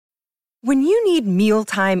When you need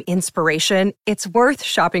mealtime inspiration, it's worth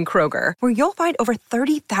shopping Kroger, where you'll find over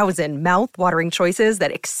 30,000 mouth-watering choices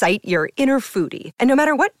that excite your inner foodie. And no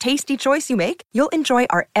matter what tasty choice you make, you'll enjoy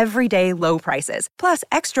our everyday low prices, plus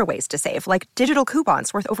extra ways to save, like digital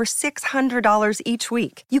coupons worth over $600 each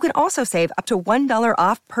week. You can also save up to $1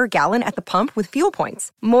 off per gallon at the pump with fuel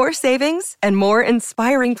points. More savings and more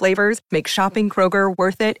inspiring flavors make shopping Kroger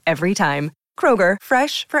worth it every time. Kroger,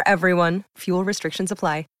 fresh for everyone. Fuel restrictions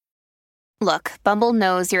apply. Look, Bumble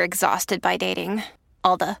knows you're exhausted by dating.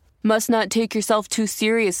 All the, must not take yourself too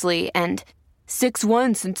seriously, and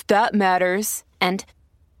 6'1" since that matters, and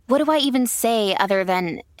what do I even say other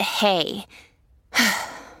than, hey?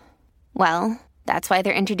 Well, that's why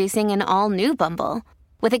they're introducing an all-new Bumble,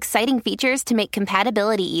 with exciting features to make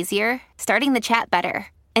compatibility easier, starting the chat better,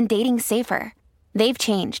 and dating safer. They've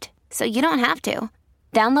changed, so you don't have to.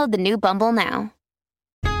 Download the new Bumble now.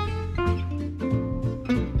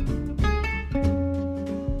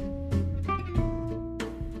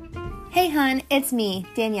 Hey hun, it's me,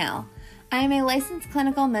 Danielle. I am a licensed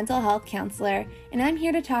clinical mental health counselor, and I'm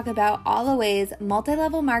here to talk about all the ways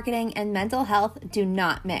multi-level marketing and mental health do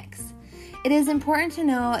not mix. It is important to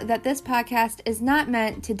know that this podcast is not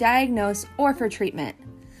meant to diagnose or for treatment.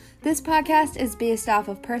 This podcast is based off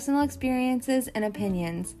of personal experiences and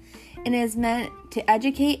opinions, and is meant to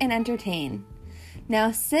educate and entertain.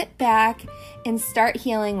 Now sit back and start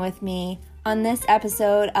healing with me on this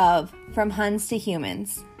episode of From Huns to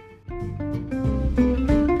Humans.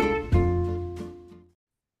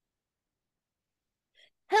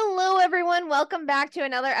 Hello, everyone. Welcome back to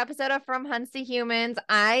another episode of From Huns to Humans.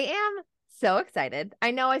 I am so excited.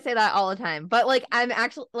 I know I say that all the time, but I'm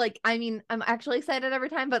actually excited every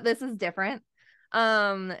time, but this is different.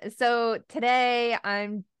 So today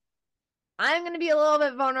I'm going to be a little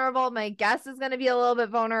bit vulnerable. My guest is going to be a little bit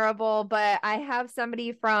vulnerable, but I have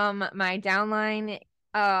somebody from my downline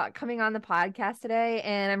coming on the podcast today,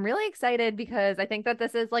 and I'm really excited because I think that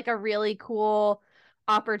this is like a really cool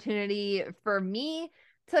opportunity for me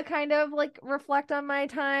to kind of like reflect on my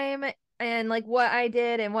time and like what I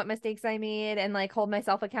did and what mistakes I made and like hold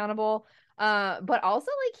myself accountable, but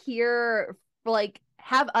also like hear, like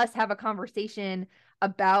have us have a conversation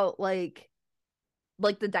about like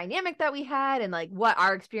the dynamic that we had and like what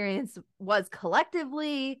our experience was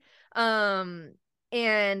collectively,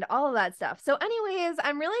 and all of that stuff. So anyways,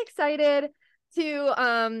 I'm really excited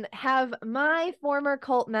to have my former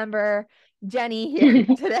cult member Jenny here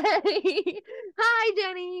today. Hi,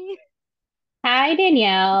 Jenny. Hi,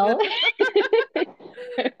 Danielle.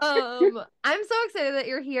 I'm so excited that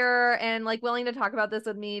you're here and like willing to talk about this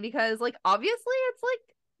with me, because like obviously it's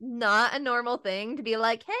like not a normal thing to be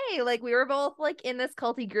like, hey, like we were both like in this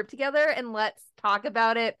culty group together and let's talk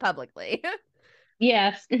about it publicly.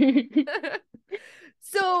 Yes.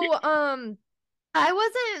 So, I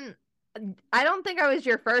don't think I was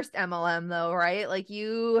your first MLM though, right? Like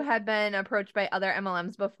you had been approached by other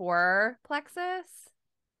MLMs before Plexus?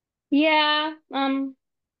 Yeah.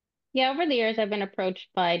 Yeah, over the years I've been approached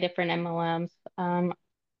by different MLMs.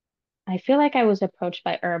 I feel like I was approached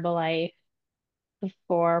by Herbalife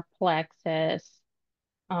before Plexus.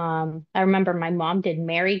 I remember my mom did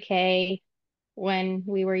Mary Kay when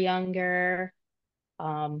we were younger.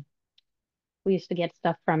 We used to get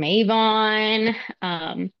stuff from Avon.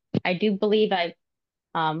 I do believe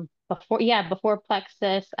before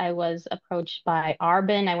Plexus, I was approached by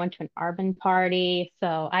Arbin. I went to an Arbin party.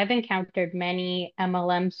 So I've encountered many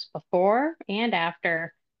MLMs before and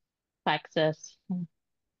after Plexus.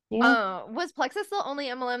 Yeah. Was Plexus the only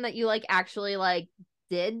MLM that you like actually like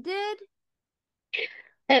did?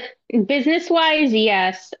 Business wise,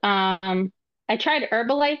 yes. I tried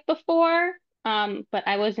Herbalife before, but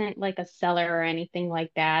I wasn't like a seller or anything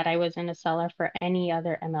like that. I wasn't a seller for any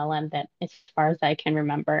other MLM that, as far as I can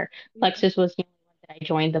remember. Plexus was the only one that I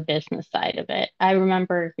joined the business side of it. I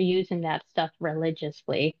remember using that stuff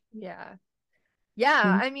religiously. Yeah.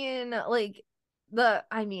 Yeah. Mhm.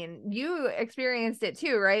 I mean, you experienced it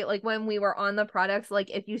too, right? Like when we were on the products,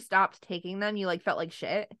 like if you stopped taking them, you like felt like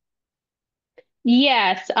shit.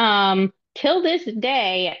 Yes. Till this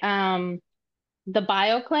day, the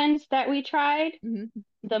bio cleanse that we tried, Mm-hmm.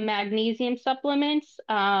 the magnesium supplements,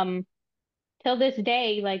 till this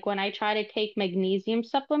day, like when I try to take magnesium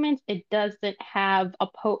supplements, it doesn't have a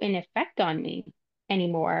potent effect on me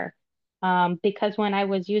anymore. Because when I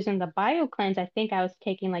was using the bio cleanse, I think I was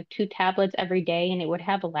taking like 2 tablets every day and it would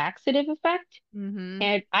have a laxative effect. Mm-hmm.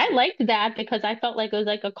 And I liked that because I felt like it was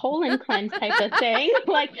like a colon cleanse type of thing.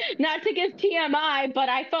 Like, not to give TMI, but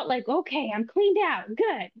I felt like, okay, I'm cleaned out.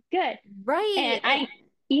 Good, good. Right. And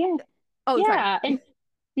yeah, Oh, sorry. yeah. And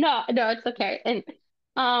no, it's okay. And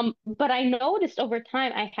But I noticed over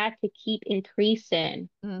time I had to keep increasing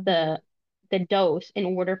Mm-hmm. the dose in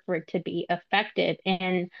order for it to be effective.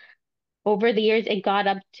 And over the years, it got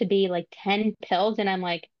up to be like 10 pills, and I'm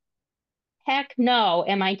like, heck no.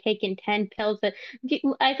 Am I taking 10 pills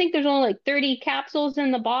I think there's only like 30 capsules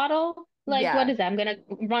in the bottle? Like, what Yeah. is that? I'm gonna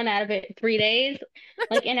run out of it in 3 days.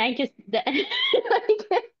 Like, and I just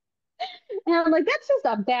like, and I'm like, that's just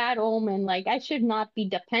a bad omen. Like, I should not be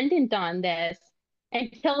dependent on this.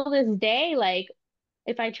 Until this day, like,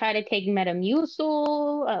 if I try to take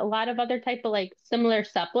Metamucil, a lot of other type of like similar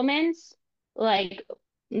supplements, like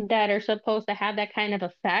that are supposed to have that kind of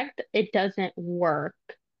effect, it doesn't work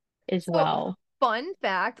as So, well. fun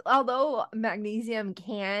fact, although magnesium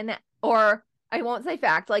can, or I won't say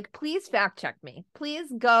fact, like, please fact check me.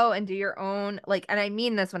 Please go and do your own, like, and I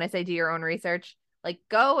mean this when I say do your own research, like,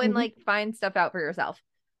 go and Hmm. like find stuff out for yourself.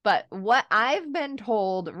 But what I've been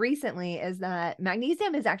told recently is that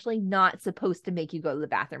magnesium is actually not supposed to make you go to the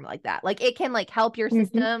bathroom like that. Like, it can like help your Hmm.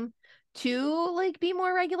 system to like be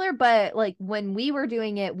more regular, but like when we were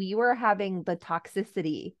doing it, we were having the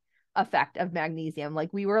toxicity effect of magnesium.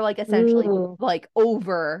 Like we were like essentially Ooh, like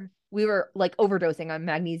we were like overdosing on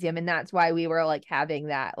magnesium, and that's why we were like having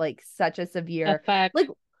that like such a severe, like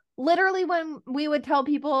effect. literally when we would tell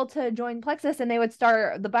people to join plexus and they would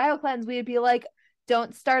start the bio cleanse, we would be like,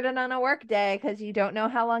 don't start it on a work day because you don't know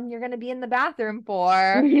how long you're going to be in the bathroom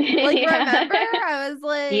for. Like, Yeah. remember, I was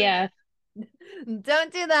like, Yeah.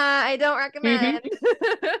 don't do that, I don't Hmm. recommend.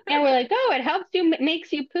 And we're like, oh, it helps you,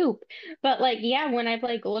 makes you poop. But like, yeah, when I've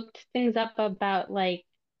like looked things up about like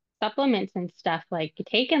supplements and stuff, like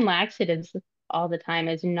taking laxatives all the time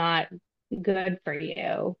is not good for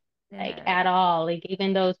you, like Yeah. at all. Like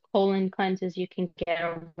even those colon cleanses you can get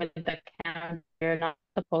over the counter, you're not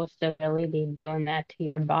supposed to really be doing that to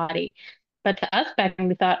your body. But to us back then,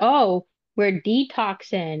 we thought, oh, we're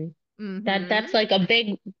detoxing. That's Mm-hmm. like a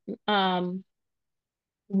big um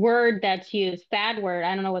word that's used, fad word.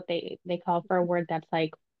 I don't know what they call for a word that's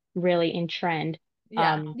like really in trend,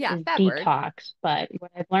 Yeah, yeah, is bad word. detox. But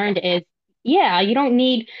what I've learned is, yeah, you don't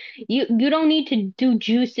need to do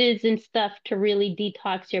juices and stuff to really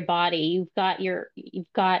detox your body. You've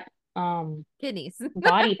got Kidneys.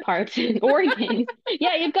 body parts and organs.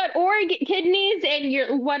 Yeah, you've got kidneys and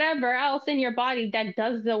your whatever else in your body that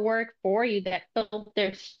does the work for you, that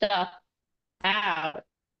filters stuff out.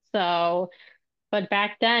 So but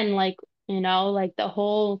back then, like, like the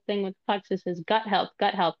whole thing with plexus is gut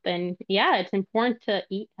health. And yeah, it's important to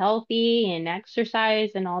eat healthy and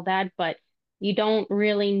exercise and all that, but you don't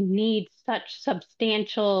really need such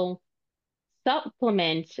substantial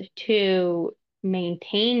supplements to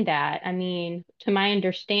maintain that. I mean, to my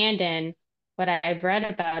understanding, what I've read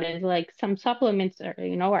about is like some supplements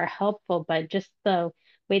are helpful, but just the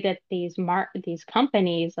way that these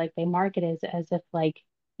companies like they market it as if like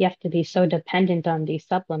you have to be so dependent on these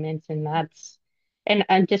supplements, and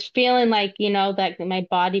I'm just feeling like, that my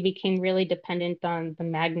body became really dependent on the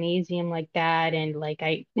magnesium like that, and like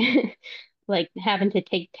I like having to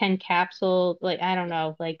take 10 capsules, like I don't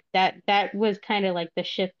know, like that was kind of like the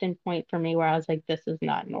shifting point for me where I was like, this is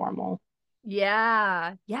not normal.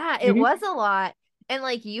 Yeah. Yeah, it Hmm. was a lot. And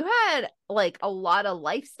like you had like a lot of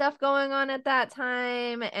life stuff going on at that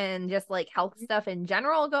time and just like health stuff in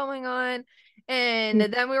general going on. And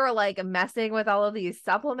then we were like messing with all of these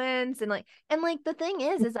supplements and like the thing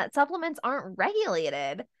is that supplements aren't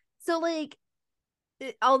regulated. So like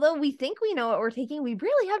although we think we know what we're taking, we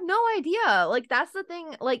really have no idea. Like that's the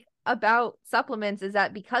thing like about supplements is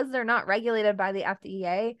that because they're not regulated by the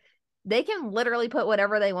FDA, they can literally put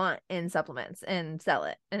whatever they want in supplements and sell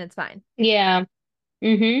it and it's fine. Yeah.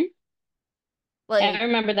 Hmm. I Like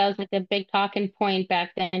remember that was like a big talking point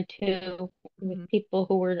back then too, with mhm, people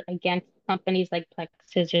who were against companies like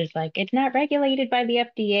Plexus, is like it's not regulated by the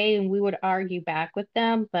FDA, and we would argue back with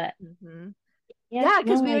them, but mhm. yeah, Yeah,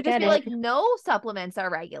 because no, we I would just get be it. like, no supplements are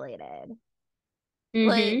regulated.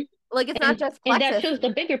 Hmm. Like it's not And just and that plexus. shows the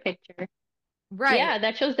bigger picture. Right. Yeah,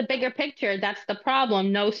 that shows the bigger picture. That's the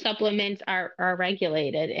problem. No supplements are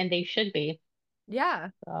regulated, and they should be. Yeah.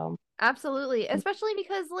 So, Absolutely. Especially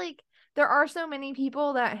because like there are so many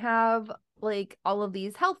people that have like all of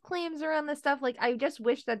these health claims around this stuff. Like I just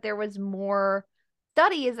wish that there was more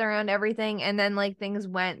studies around everything and then like things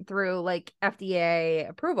went through like FDA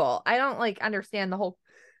approval. I don't like understand the whole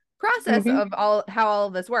process hmm. of all how all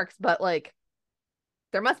of this works, but like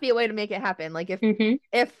there must be a way to make it happen. Like Hmm.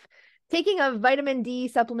 if taking a vitamin D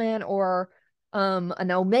supplement or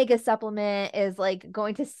an omega supplement is like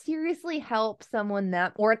going to seriously help someone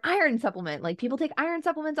that or an iron supplement. Like people take iron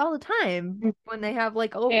supplements all the time when they have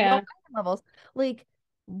like low Yeah. iron levels. Like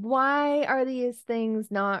why are these things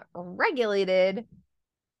not regulated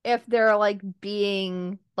if they're like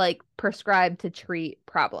being like prescribed to treat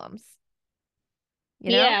problems,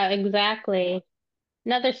 you know? Yeah, exactly.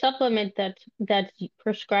 Another supplement that's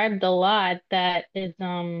prescribed a lot that is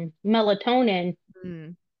melatonin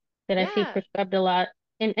Mm. that I see Yeah, prescribed a lot.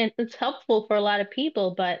 And it's helpful for a lot of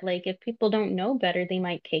people, but like if people don't know better, they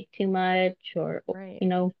might take too much or right. you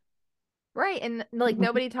know. Right. And like Mhm.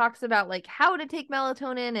 nobody talks about like how to take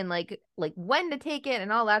melatonin and like when to take it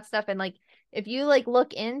and all that stuff. And like if you like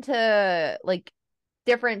look into like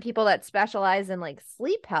different people that specialize in like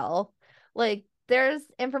sleep health, like there's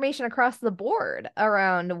information across the board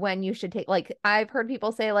around when you should take, like I've heard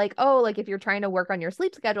people say like, oh, like if you're trying to work on your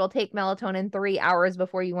sleep schedule, take melatonin 3 hours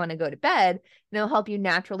before you want to go to bed, and it'll help you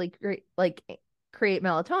naturally create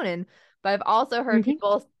melatonin. But I've also heard Mhm.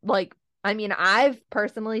 people like, I mean, I've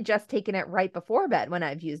personally just taken it right before bed when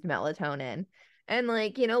I've used melatonin. And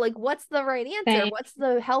like, like what's the right answer? Same. What's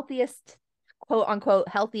the healthiest, quote unquote,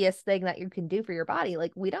 healthiest thing that you can do for your body?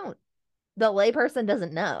 Like, we don't, the layperson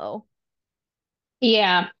doesn't know.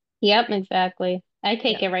 Yeah. Yep, exactly. I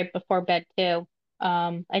take Yeah. it right before bed too.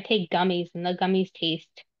 I take gummies and the gummies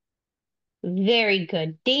taste very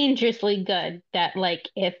good, dangerously good. That like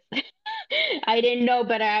if I didn't know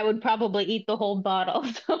better, I would probably eat the whole bottle.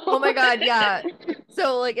 Oh So my God. Yeah.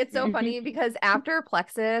 So like it's so Mhm. funny because after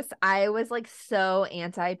Plexus, I was like so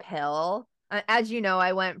anti-pill. As you know,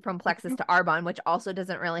 I went from Plexus to Arbonne, which also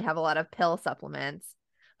doesn't really have a lot of pill supplements.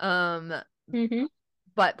 Um, Mhm.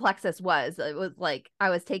 but Plexus was. It was like I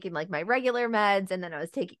was taking like my regular meds and then I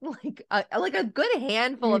was taking like a good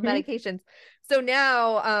handful of Mhm. medications. So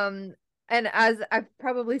now and as I've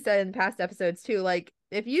probably said in past episodes too, like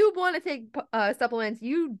if you want to take supplements,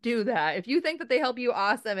 you do that. If you think that they help you,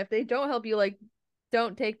 awesome. If they don't help you, like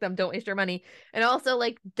don't take them. Don't waste your money. And also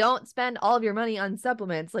like don't spend all of your money on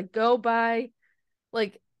supplements. Like go buy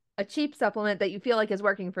like a cheap supplement that you feel like is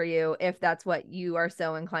working for you if that's what you are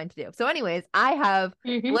so inclined to do. So, anyways, I have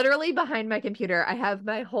Mhm. literally behind my computer, I have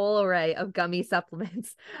my whole array of gummy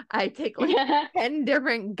supplements. I take like 10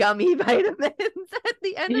 different gummy vitamins at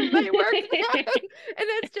the end of my workday, and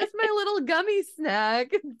it's just my little gummy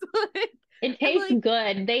snack. It's like, It I'm tastes like,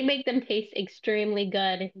 good. They make them taste extremely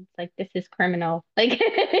good. It's like this is criminal. Like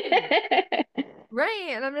right. Right.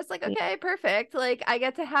 And I'm just like, okay, perfect. Like, I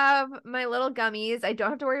get to have my little gummies. I don't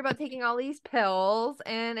have to worry about taking all these pills,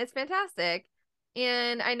 and it's fantastic.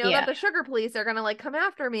 And I know that yeah. the sugar police are gonna like come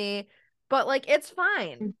after me, but like, it's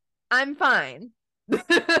fine. I'm fine.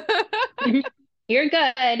 Mhm. You're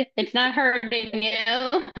good. It's not hurting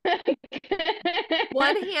you.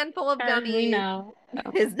 One handful of As we gummies know.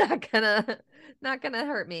 So. is not gonna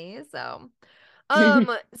hurt me. So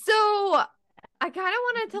I kind of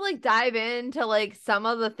wanted to like dive into like some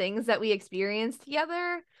of the things that we experienced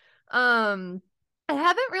together. Um, I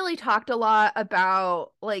haven't really talked a lot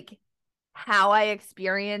about like how I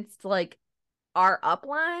experienced like our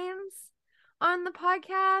uplines on the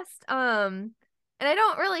podcast. And I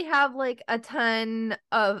don't really have like a ton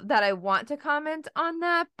of that I want to comment on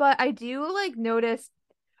that, but I do like notice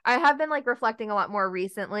I have been like reflecting a lot more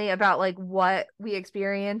recently about like what we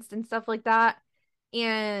experienced and stuff like that.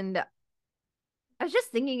 And I was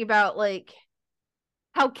just thinking about like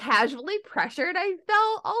how casually pressured I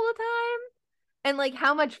felt all the time and like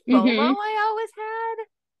how much FOMO Hmm. I always had.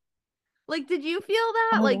 Like, did you feel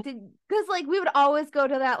that? Like, Oh, because like we would always go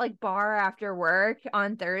to that like bar after work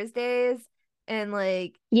on Thursdays and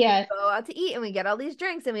like we'd yes. go out to eat and we get all these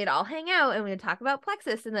drinks and we'd all hang out and we'd talk about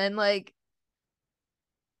Plexus and then like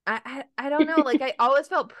I don't know, like I always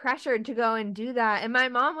felt pressured to go and do that. And my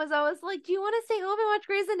mom was always like, "Do you want to stay home and watch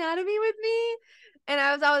Grey's Anatomy with me?" And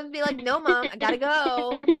I was always be like, "No, mom, I gotta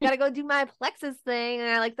go. Gotta go do my plexus thing." And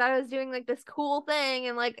I like thought I was doing like this cool thing.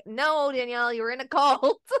 And like, no, Danielle, you were in a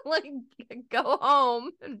cult. Like, go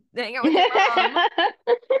home and hang out with your mom.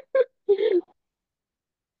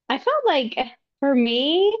 I felt like for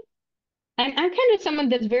me, I'm kind of someone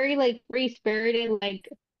that's very like free spirited. Like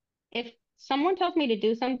if someone tells me to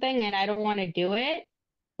do something and I don't want to do it,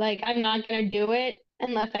 like I'm not gonna do it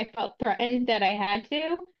unless I felt threatened that I had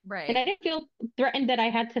to. And Right. I didn't feel threatened that I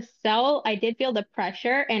had to sell. I did feel the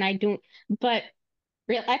pressure and I don't, but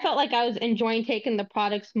real I felt like I was enjoying taking the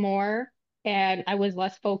products more and I was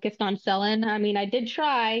less focused on selling. I mean, I did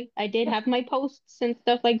try. I did have my posts and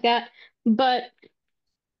stuff like that, but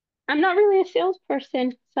I'm not really a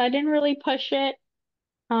salesperson, so I didn't really push it.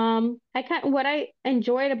 I kind what I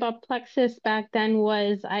enjoyed about Plexus back then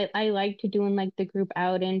was I liked to doing like the group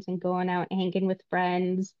outings and going out and hanging with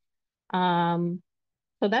friends. Um,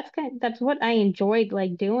 so that's what I enjoyed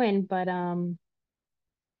like doing, but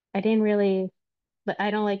I didn't really. but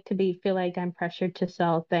I don't like to be feel like I'm pressured to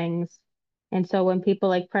sell things. And so when people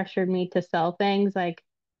like pressured me to sell things, like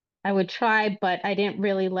I would try, but I didn't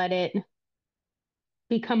really let it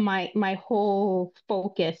become my whole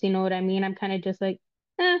focus. You know what I mean? I'm kind of just like,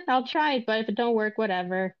 I'll try it, but if it don't work,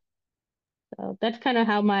 whatever. So that's kind of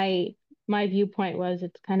how my viewpoint was.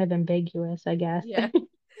 It's kind of ambiguous, I guess. Yeah.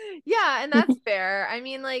 Yeah, and that's fair. I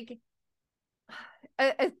mean, like,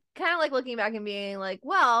 it's kind of like looking back and being like,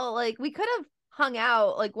 well, like we could have hung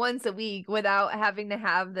out like once a week without having to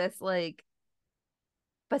have this like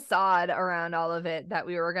facade around all of it that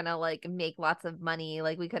we were gonna like make lots of money.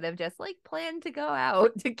 Like we could have just like planned to go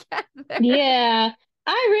out together. Yeah.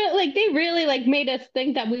 I really like they really like made us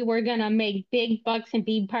think that we were gonna make big bucks and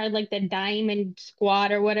be part of like the diamond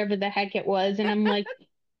squad or whatever the heck it was. And I'm like,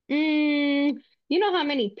 you know how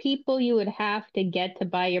many people you would have to get to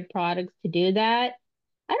buy your products to do that?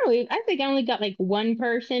 I think I only got like one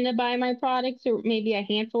person to buy my products or maybe a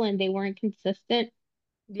handful and they weren't consistent.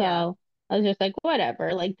 Yeah. So I was just like,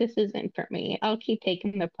 whatever, like this isn't for me. I'll keep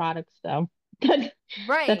taking the products though. That's how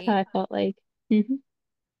Right. I felt like. Hmm.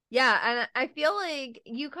 Yeah, and I feel like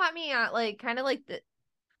you caught me at like kind of like the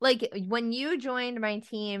like when you joined my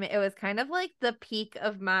team, it was kind of like the peak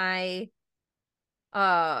of my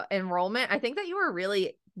enrollment. I think that you were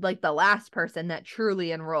really like the last person that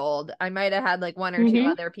truly enrolled. I might have had like one or two Hmm.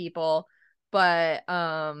 other people, but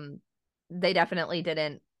they definitely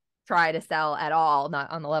didn't try to sell at all,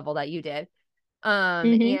 not on the level that you did.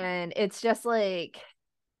 Hmm. And it's just like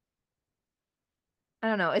I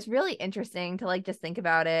don't know, it's really interesting to like just think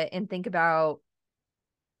about it and think about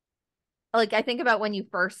like I think about when you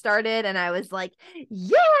first started and I was like,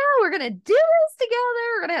 yeah, we're gonna do this together.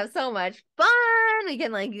 We're gonna have so much fun. We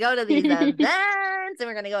can like go to these events and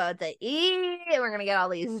we're gonna go out to eat and we're gonna get all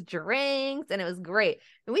these drinks. And it was great.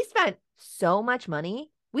 And we spent so much money.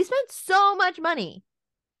 We spent so much money.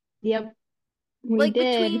 Yep, we Like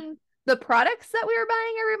did. between the products that we were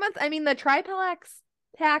buying every month. I mean, the Triplex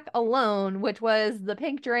pack alone, which was the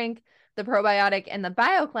pink drink, the probiotic, and the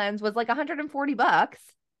BioCleanse, was like $140.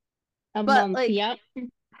 A But month. like Yep.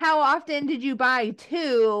 how often did you buy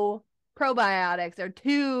two probiotics or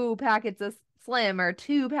two packets of Slim or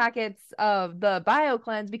two packets of the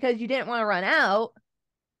BioCleanse because you didn't want to run out?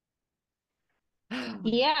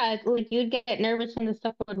 Yeah, like you'd get nervous when the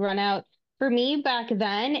stuff would run out. For me back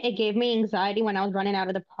then, it gave me anxiety when I was running out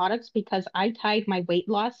of the products because I tied my weight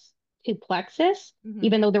loss to plexus, Mhm.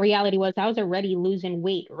 even though the reality was I was already losing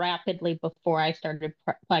weight rapidly before I started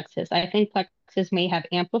plexus. I think plexus may have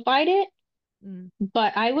amplified it, Mm,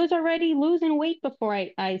 but I was already losing weight before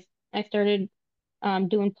I started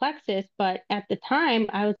doing plexus. But at the time,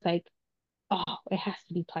 I was like, oh, it has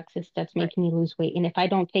to be plexus that's right. making me lose weight. And if I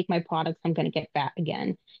don't take my products, I'm going to get fat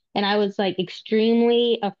again. And I was like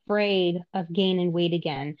extremely afraid of gaining weight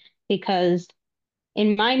again because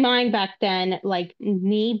in my mind back then, like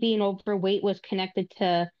me being overweight was connected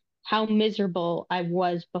to how miserable I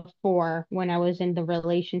was before when I was in the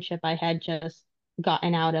relationship I had just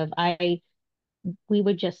gotten out of. We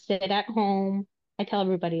would just sit at home. I tell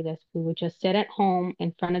everybody this, we would just sit at home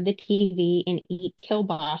in front of the TV and eat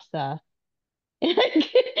kielbasa.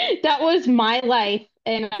 That was my life,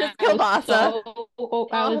 and Just I was kielbasa. so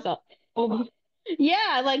I Oh, was over.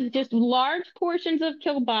 Yeah, like just large portions of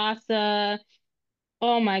kielbasa.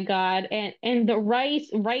 Oh my God. And the rice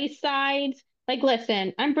sides. Like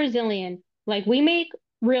listen, I'm Brazilian. Like we make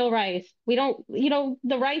real rice. We don't,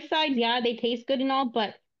 the rice sides, yeah, they taste good and all,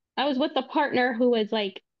 but I was with a partner who was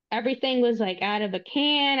like everything was like out of a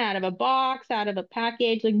can, out of a box, out of a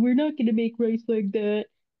package. Like we're not gonna make rice like that.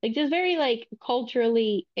 Like just very like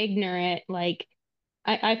culturally ignorant. Like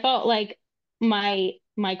I felt like my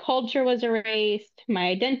culture was erased, my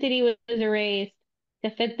identity was erased to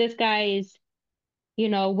fit this guy's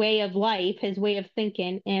way of life, his way of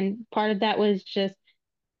thinking. And part of that was just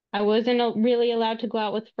I wasn't really allowed to go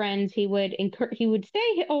out with friends. He would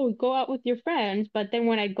say, "Oh, go out with your friends," but then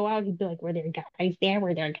when I'd go out, he'd be like, "Were there guys there?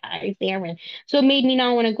 Were there guys there?" So it made me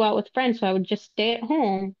not want to go out with friends. So I would just stay at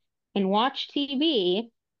home and watch TV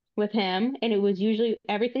with him, and it was usually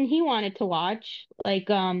everything he wanted to watch, like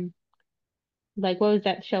what was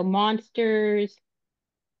that show, Monsters,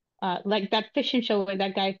 like that fishing show where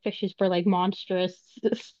that guy fishes for like monstrous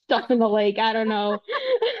stuff in the lake. I don't know.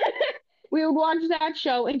 We would watch that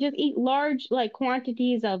show and just eat large like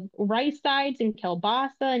quantities of rice sides and kielbasa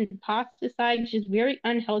and pasta sides, just very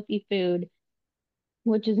unhealthy food,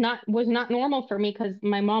 which is not was not normal for me because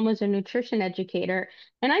my mom was a nutrition educator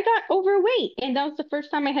and I got overweight. And that was the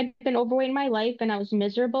first time I had been overweight in my life and I was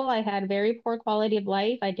miserable. I had very poor quality of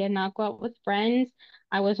life. I did not go out with friends.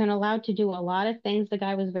 I wasn't allowed to do a lot of things. The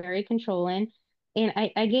guy was very controlling. and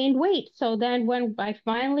I gained weight. So then when I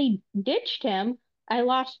finally ditched him, I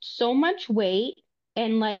lost so much weight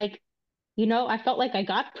and like, I felt like I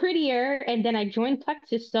got prettier and then I joined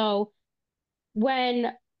Plexus. So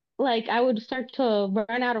when like I would start to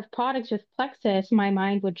run out of products with Plexus, my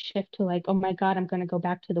mind would shift to like, oh my God, I'm gonna go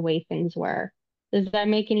back to the way things were. Does that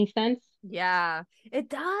make any sense? Yeah, it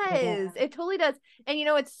does. Yeah. It totally does. And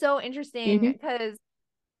it's so interesting Hmm. because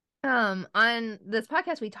on this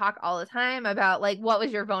podcast we talk all the time about like what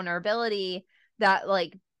was your vulnerability that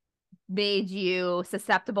like made you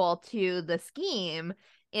susceptible to the scheme,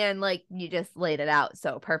 and like you just laid it out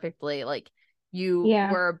so perfectly. Like you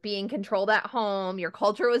Yeah. were being controlled at home, your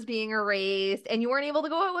culture was being erased, and you weren't able to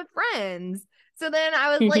go out with friends. So then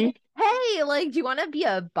I was like, Hmm. hey, like, do you want to be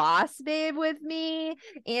a boss babe with me?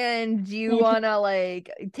 And do you want to like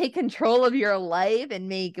take control of your life and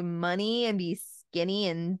make money and be skinny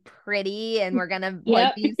and pretty? And we're gonna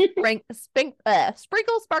like Yep. be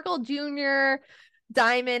Sprinkle Sparkle Junior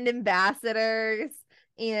diamond ambassadors,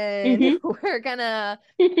 and Hmm. we're gonna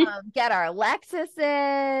get our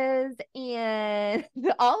Lexuses and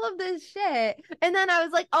all of this shit. And then I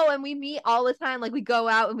was like, oh, and we meet all the time. Like we go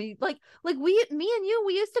out and we me and you,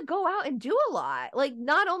 we used to go out and do a lot. Like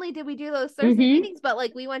not only did we do those Thursday Hmm. meetings, but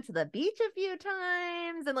like we went to the beach a few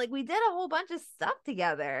times and like we did a whole bunch of stuff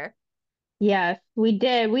together. Yes, we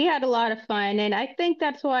did. We had a lot of fun. And I think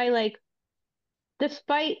that's why, like,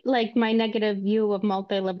 despite like my negative view of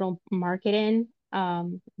multi-level marketing,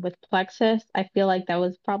 with Plexus, I feel like that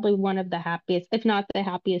was probably one of the happiest, if not the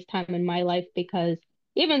happiest time in my life because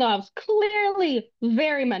even though I was clearly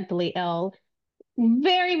very mentally ill,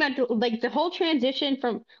 very mental, like the whole transition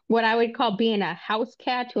from what I would call being a house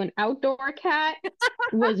cat to an outdoor cat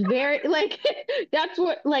was very like that's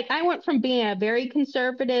what like I went from being a very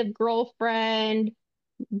conservative girlfriend,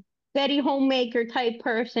 Betty homemaker type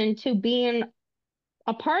person to being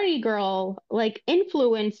a party girl, like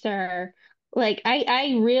influencer. Like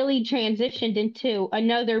I really transitioned into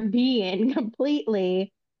another being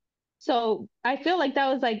completely. So I feel like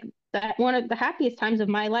that was like that one of the happiest times of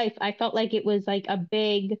my life. I felt like it was like a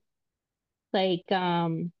big like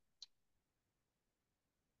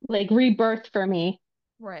like rebirth for me.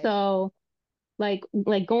 Right. So like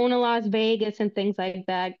going to Las Vegas and things like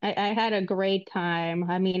that. I had a great time.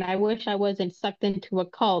 I mean, I wish I wasn't sucked into a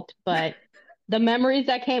cult, but the memories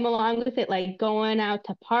that came along with it, like going out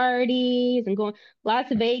to parties and going Las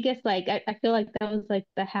Vegas, like I feel like that was like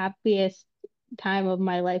the happiest time of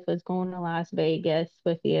my life was going to Las Vegas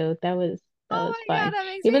with you. That Oh was my God, fun. that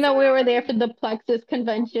makes me Even so though we were there for happy. the Plexus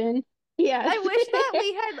convention. Yes. I wish that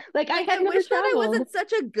we had Like I like I had never wish that I traveled. wasn't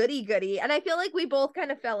such a goody goody. And I feel like we both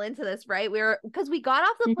kind of fell into this, right? We were because we got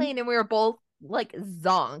off the Mhm. plane and we were both like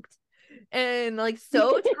zonked and like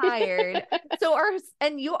so tired. So our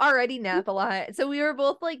and you already nap a lot. So we were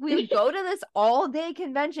both like we would go to this all day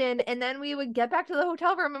convention and then we would get back to the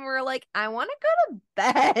hotel room and we were like, I want to go to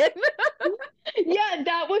bed. Yeah,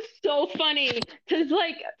 that was so funny because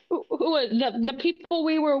like who was the people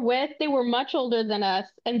we were with, they were much older than us,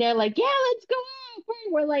 and they're like, "Yeah, let's go out."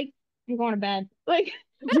 We're like, "I'm going to bed." Like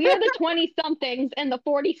we are the 20 somethings and the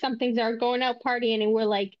 40 somethings are going out partying, and we're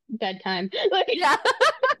like bedtime. Like Yeah.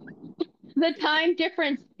 the time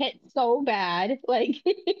difference hit so bad. Like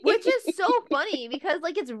Which is so funny because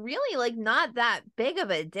like it's really like not that big of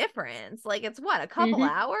a difference. Like it's what, a couple hmm.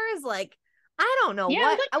 hours? Like I don't know Yeah, it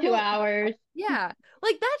was what I like two will hours. yeah.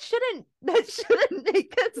 Like that shouldn't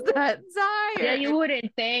make us that Yeah, tired. you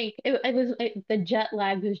wouldn't think the jet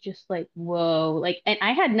lag was just like whoa, like, and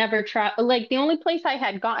I had never traveled. Like the only place I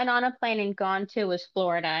had gotten on a plane and gone to was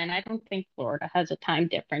Florida, and I don't think Florida has a time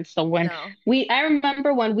difference. So No. I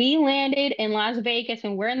remember when we landed in Las Vegas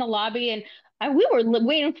and we're in the lobby and we were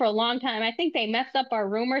waiting for a long time. I think they messed up our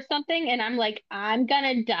room or something, and I'm like, I'm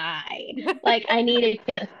gonna die. Like I needed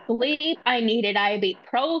to sleep, I needed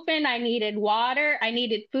ibuprofen, I needed water, I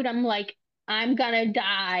needed food. I'm like, I'm gonna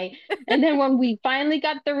die. And then when we finally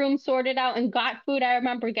got the room sorted out and got food, I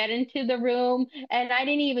remember getting to the room and I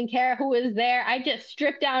didn't even care who was there. I just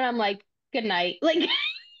stripped down. I'm like, good night. Like,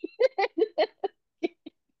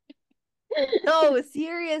 No,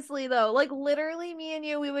 seriously though. Like literally me and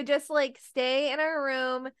you, we would just like stay in our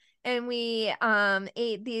room and we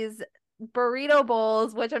ate these burrito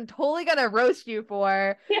bowls, which I'm totally gonna roast you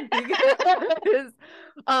for because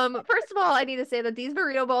first of all, I need to say that these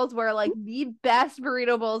burrito bowls were like the best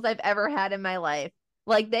burrito bowls I've ever had in my life.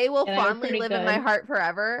 Like they will yeah, they were fondly pretty live in my good. heart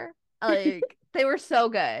forever. Like they were so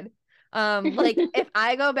good. Like if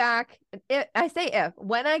I go back, I say if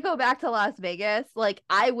when I go back to Las Vegas, like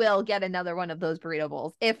I will get another one of those burrito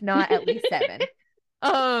bowls, if not at least seven.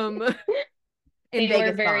 Um, in They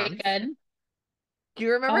were Vegas very bombs. good. Do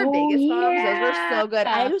you remember Oh Vegas bombs? Those were yeah. so good.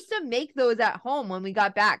 I used to make those at home when we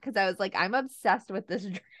got back because I was like, I'm obsessed with this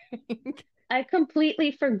drink. I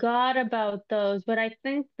completely forgot about those, but I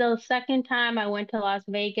think the second time I went to Las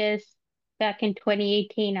Vegas back in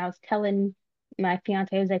 2018, I was telling my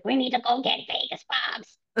fiance, I was like, we need to go get Vegas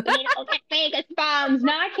bombs. We need to go get Vegas bombs.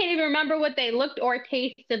 Now I can't even remember what they looked or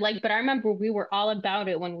tasted like, but I remember we were all about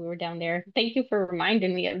it when we were down there. Thank you for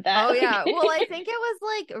reminding me of that. Oh yeah. Well, I think it was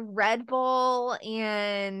like Red Bull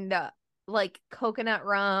and like coconut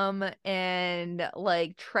rum and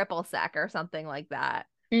like triple sec or something like that.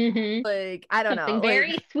 hmm Like, I don't know. Something Like,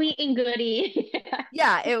 very sweet and goody.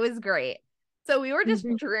 yeah, it was great. So we were just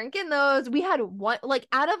hmm drinking those. We had one, like,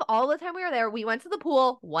 out of all the time we were there, we went to the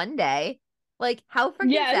pool one day. Like, how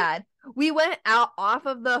freaking Yes. sad. We went out off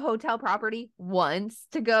of the hotel property once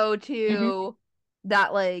to go hmm to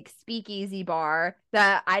that like speakeasy bar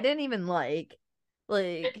that I didn't even like.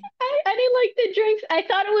 Like, I didn't like the drinks. I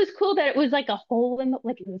thought it was cool that it was like a hole in the,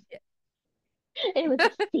 like it was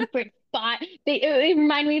a secret spot. It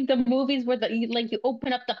reminded me of the movies where you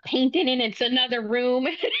open up the painting and it's another room.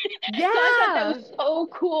 So I thought that yeah. was so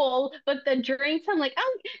cool. But the drinks, I'm like,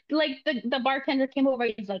 oh, like the bartender came over.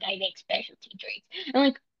 He's like, I make specialty drinks. I'm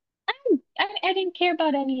like, I didn't care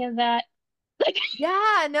about any of that. Like,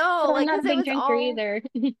 Yeah, no, I'm like, not a because it big was drinker all either.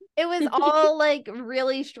 it was all like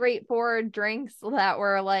really straightforward drinks that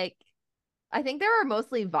were like I think there were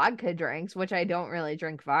mostly vodka drinks, which I don't really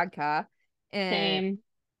drink vodka. And Same.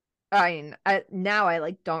 I mean, now I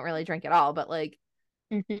like don't really drink at all, but like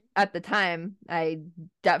hmm at the time, I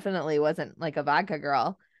definitely wasn't like a vodka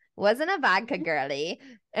girl. Wasn't a vodka girly.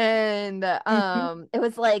 And hmm it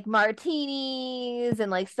was like martinis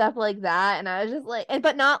and like stuff like that. And I was just like,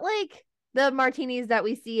 but not like the martinis that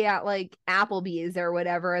we see at like Applebee's or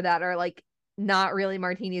whatever that are like not really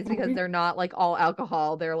martinis because they're not like all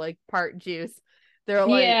alcohol. They're like part juice. They're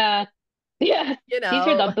like, Yeah. Yeah. you These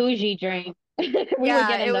were know, the bougie drinks. We were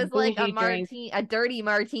yeah, it getting the was like bougie drinks. a dirty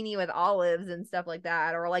martini with olives and stuff like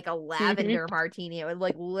that, or like a hmm lavender martini. It would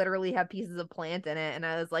like literally have pieces of plant in it, and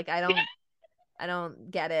I was like, I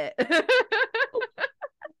don't get it.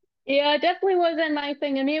 Yeah, it definitely wasn't my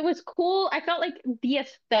thing. I mean, it was cool. I felt like the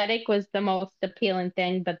aesthetic was the most appealing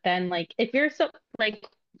thing, but then like if you're so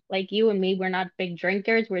like you and me, we're not big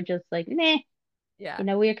drinkers. We're just like, meh, Yeah,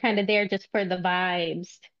 we're kind of there just for the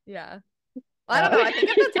vibes. yeah. Well, I don't know. So I think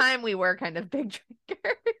at the time we were kind of big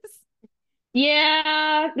drinkers.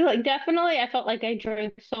 yeah, like definitely I felt like I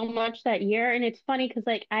drank so much that year. And it's funny because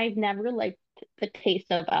like I've never liked the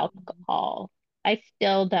taste of alcohol. I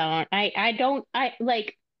still don't. I don't I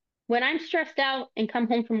like when I'm stressed out and come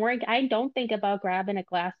home from work, I don't think about grabbing a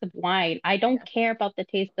glass of wine. I don't Yeah, care about the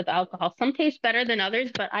taste of alcohol. Some taste better than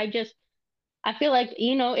others, but I feel like,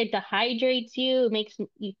 it dehydrates you, it makes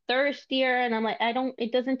you thirstier, and I'm like,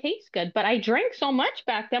 it doesn't taste good. But I drank so much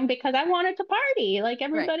back then because I wanted to party like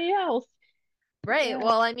right, everybody else. right. Yeah.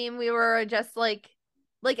 Well, I mean, we were just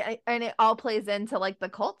and it all plays into like the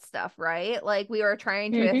cult stuff, right? Like we were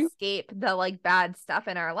trying to hmm escape the like bad stuff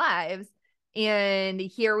in our lives. And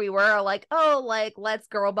here we were like, oh, like let's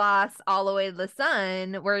girl boss all the way to the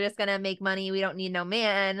sun. We're just gonna make money. We don't need no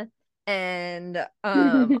man and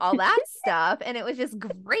all that stuff. And it was just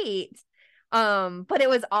great. But it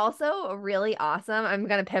was also really awesome. I'm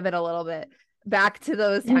gonna pivot a little bit back to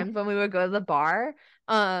those times when we would go to the bar.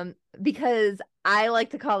 Because I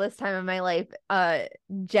like to call this time of my life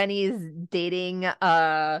Jenny's dating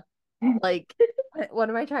like what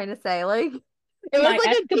am I trying to say? Like it was My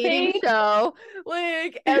like a dating escapade. show.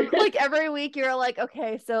 Like every week you're like,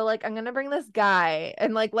 okay, so like I'm gonna bring this guy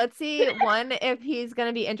and like let's see one if he's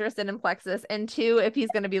gonna be interested in plexus and two if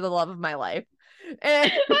he's gonna be the love of my life.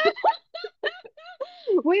 And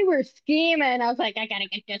We were scheming. I was like, I gotta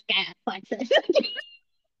get this guy on Plexus.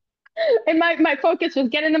 And my focus was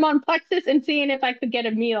getting him on Plexus and seeing if I could get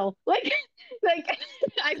a meal. Like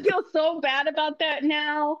I feel so bad about that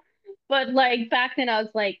now. But like back then I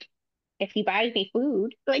was like, if he buys me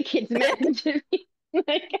food, like it's meant to be.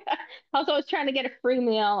 Like I was always trying to get a free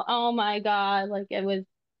meal. Oh my God. Like it was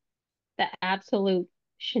the absolute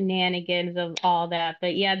shenanigans of all that.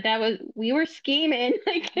 But yeah, we were scheming.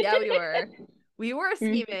 Like yeah, we were. We were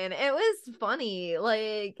Mhm, scheming. It was funny.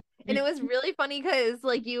 Like, and it was mhm. really funny because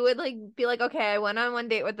like you would like be like, okay, I went on one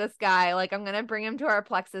date with this guy. Like, I'm gonna bring him to our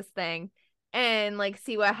plexus thing and like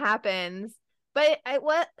see what happens. But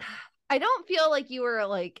I don't feel like you were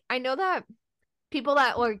like I know that people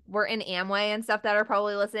that were in Amway and stuff that are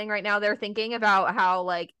probably listening right now, they're thinking about how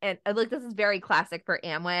like like this is very classic for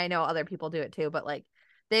Amway. I know other people do it too, but like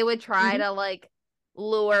they would try Mhm. to like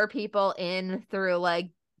lure people in through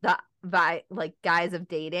like the like guise of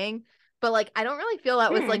dating. but like I don't really feel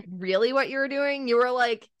that was like really what you were doing. You were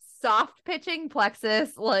like soft pitching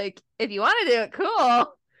plexus. Like if you want to do it,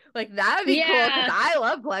 cool. Like that'd be cool because I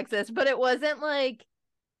love plexus, but it wasn't like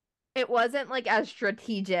as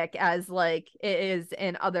strategic as like it is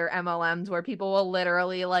in other MLMs where people will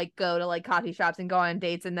literally like go to like coffee shops and go on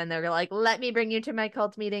dates and then they're like, let me bring you to my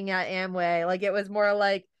cult meeting at Amway. Like it was more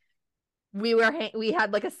like we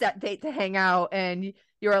had like a set date to hang out and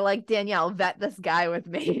you were like, Danielle, vet this guy with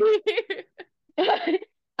me. I'm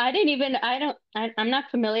not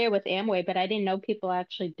familiar with Amway, but I didn't know people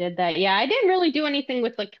actually did that. Yeah, I didn't really do anything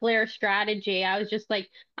with like clear strategy. I was just like,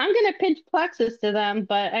 I'm gonna pitch plexus to them,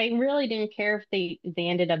 but I really didn't care if they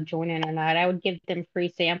ended up joining or not. I would give them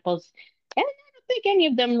free samples. And I don't think any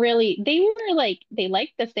of them really they were like they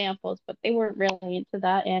liked the samples, but they weren't really into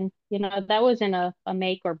that. And that wasn't a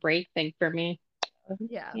make or break thing for me.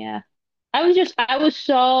 Yeah. Yeah. I was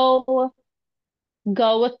so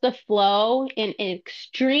go with the flow and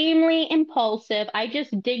extremely impulsive. I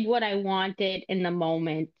just did what I wanted in the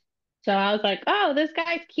moment. So I was like, oh, this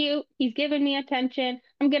guy's cute. He's giving me attention.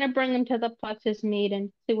 I'm gonna bring him to the plexus meet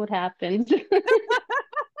and see what happens.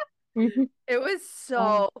 It was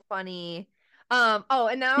so funny. Oh,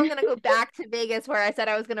 and now I'm gonna go back to Vegas where I said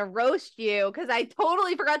I was gonna roast you because I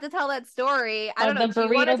totally forgot to tell that story. I don't know. The Do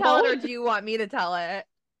you want to burrito tell it bowl. or do you want me to tell it?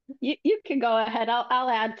 You can go ahead. I'll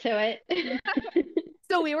add to it.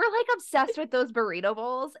 So we were like obsessed with those burrito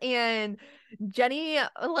bowls and Jenny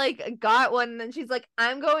like got one and she's like,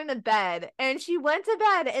 I'm going to bed. And she went to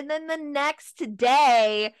bed and then the next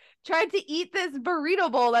day tried to eat this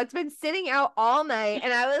burrito bowl that's been sitting out all night.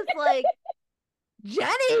 And I was like,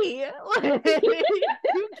 Jenny, you can't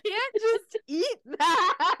just eat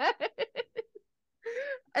that.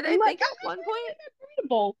 And I think at one point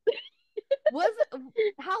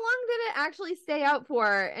how long did it actually stay out for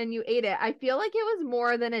and you ate it? I feel like it was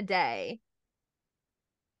more than a day.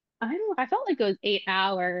 I felt like it was 8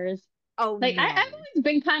 hours. Oh Like man. I've always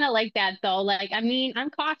been kind of like that though. Like I mean, I'm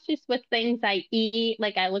cautious with things I eat.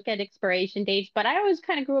 Like I look at expiration dates, but I always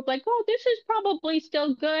kind of grew up like, oh, this is probably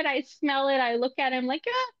still good. I smell it. I look at it, I'm like,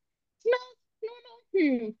 yeah, smells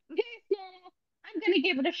normal. Tastes normal. I'm gonna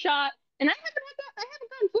give it a shot. And I haven't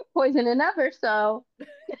gotten food poisoning ever, so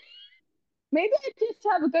maybe I just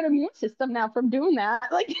have a good immune system now from doing that.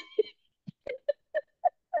 Like,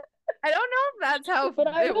 I don't know if that's how but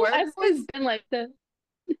it works. I've always been like this.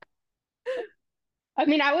 I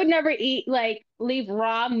mean, I would never leave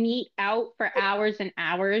raw meat out for hours and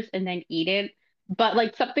hours and then eat it. But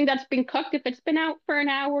like something that's been cooked, if it's been out for an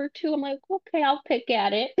hour or two, I'm like, okay, I'll pick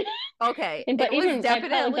at it. Okay. But even I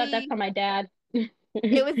probably got that from my dad.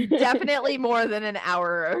 It was definitely more than an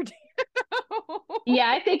hour or two. Yeah,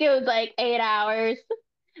 I think it was like 8 hours.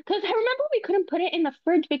 Because I remember we couldn't put it in the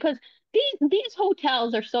fridge because these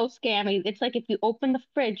hotels are so scammy. It's like if you open the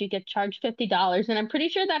fridge, you get charged $50. And I'm pretty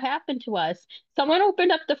sure that happened to us. Someone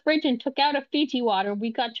opened up the fridge and took out a Fiji water.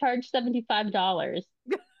 We got charged $75.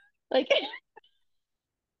 Like,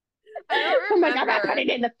 I don't I'm like, remember. I'm not putting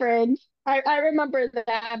it in the fridge. I remember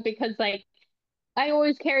that because like I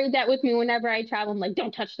always carried that with me whenever I travel. I'm like,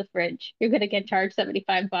 don't touch the fridge. You're gonna get charged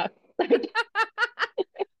 $75.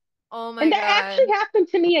 Oh my And God. that actually happened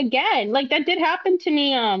to me again. Like that did happen to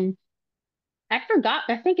me. I forgot.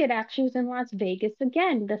 I think it actually was in Las Vegas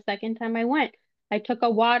again, the second time I went. I took a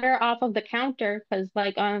water off of the counter because,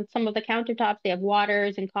 like, on some of the countertops, they have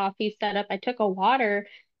waters and coffee set up. I took a water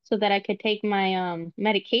so that I could take my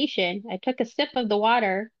medication. I took a sip of the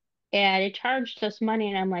water and it charged us money.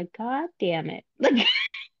 And I'm like, God damn it. Like,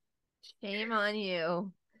 Shame on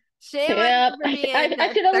you. Shame on yep, you for being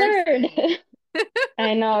I should have thirsty. learned.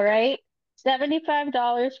 I know, right?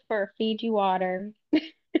 $75 for Fiji water. Oh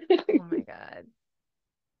my God.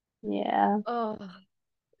 Yeah. Oh.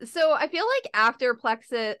 So I feel like after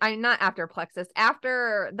Plexus, I'm not after Plexus,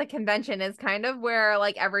 after the convention is kind of where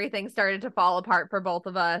like everything started to fall apart for both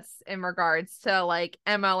of us in regards to like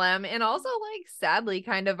MLM and also like sadly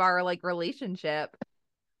kind of our like relationship.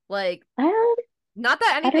 Like not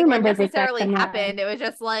that I don't anything like remember the exact necessarily timeline. happened. It was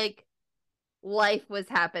just like life was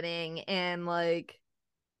happening and like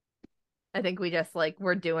I think we just like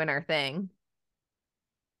were doing our thing.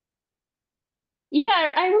 Yeah,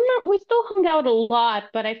 I remember we still hung out a lot,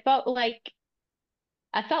 but I felt like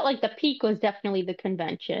the peak was definitely the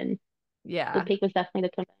convention. The Yeah. peak was definitely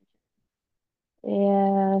the convention.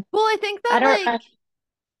 Yeah. Well, I think I that don't like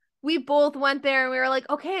we both went there and we were like,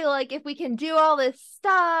 okay, like if we can do all this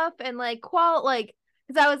stuff and like because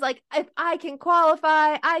I was like, if I can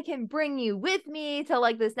qualify, I can bring you with me to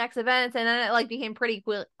like this next event. And then it like became pretty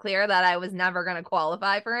clear that I was never going to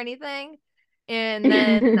qualify for anything. And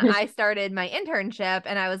then I started my internship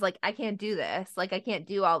and I was like, I can't do this. Like, I can't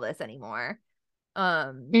do all this anymore.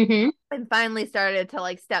 And finally started to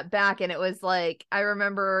like step back. And it was like, I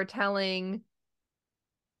remember telling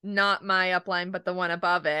not my upline, but the one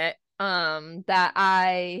above it, that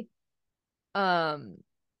um,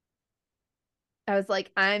 I was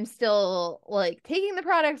like, I'm still like taking the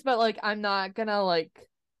products, but like, I'm not gonna like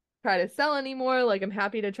try to sell anymore. Like, I'm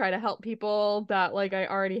happy to try to help people that like I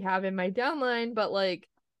already have in my downline, but like,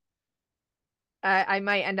 I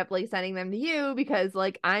might end up like sending them to you because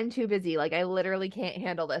like I'm too busy. Like, I literally can't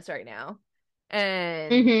handle this right now.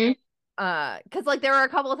 And because like there were a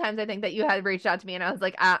couple of times I think that you had reached out to me and I was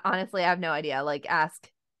like, honestly, I have no idea. Like, ask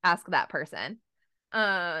that person.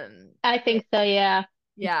 I think so, yeah.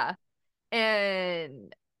 Yeah.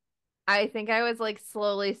 And I think I was like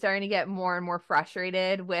slowly starting to get more and more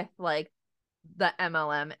frustrated with like the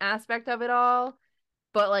MLM aspect of it all.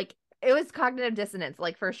 But like it was cognitive dissonance,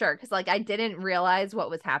 like for sure. Cause like I didn't realize what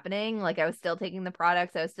was happening. Like I was still taking the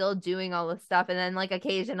products, I was still doing all this stuff. And then like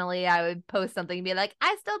occasionally I would post something and be like,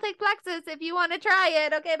 I still take plexus if you want to try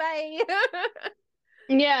it. Okay, bye.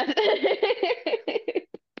 Yeah.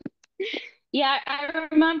 Yeah, I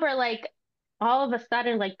remember like all of a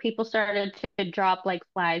sudden like people started to drop like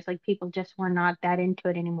flies. Like people just were not that into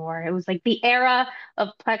it anymore. It was like the era of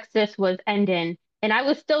Plexus was ending. And I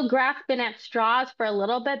was still grasping at straws for a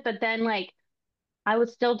little bit, but then like I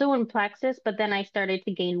was still doing plexus, but then I started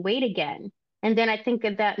to gain weight again. And then I think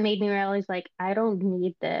that that made me realize like I don't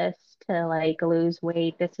need this to like lose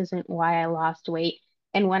weight. This isn't why I lost weight.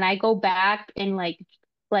 And when I go back and like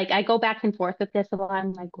I go back and forth with this a lot,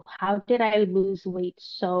 I'm like, how did I lose weight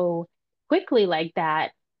so quickly like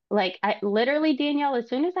that? Like I literally, Danielle, as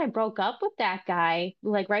soon as I broke up with that guy,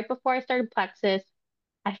 like right before I started plexus,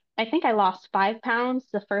 I think I lost 5 pounds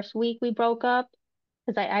the first week we broke up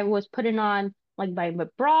because I was putting on like my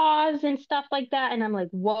bras and stuff like that. And I'm like,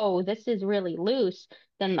 whoa, this is really loose.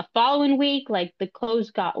 Then the following week, like the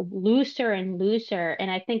clothes got looser and looser. And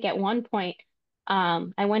I think at one point,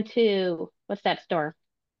 I went to what's that store?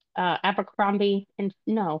 Abercrombie and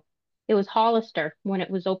no, it was Hollister when it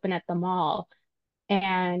was open at the mall.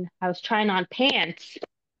 And I was trying on pants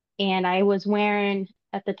and I was wearing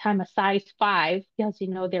at the time a size 5 because you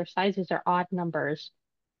know their sizes are odd numbers.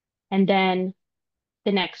 And then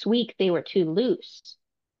the next week they were too loose.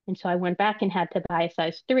 And so I went back and had to buy a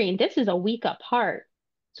size 3. And this is a week apart.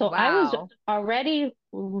 So I was Wow. already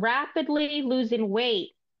rapidly losing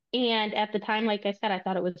weight. And at the time, like I said, I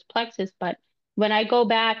thought it was plexus. But when I go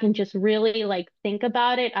back and just really like think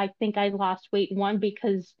about it, I think I lost weight one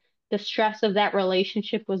because the stress of that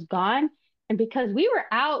relationship was gone. And because we were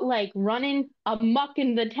out like running amok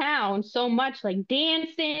in the town so much, like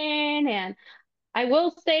dancing. And I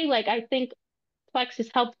will say, like, I think plexus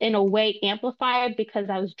helped in a way amplify it because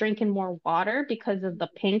I was drinking more water because of the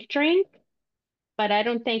pink drink. But I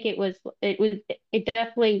don't think it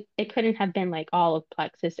definitely it couldn't have been like all of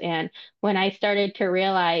plexus. And when I started to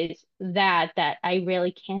realize that I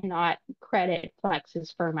really cannot credit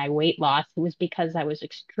plexus for my weight loss, it was because I was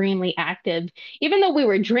extremely active. Even though we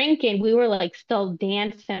were drinking, we were like still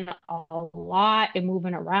dancing a lot and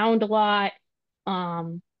moving around a lot.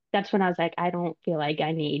 Um, that's when I was like, I don't feel like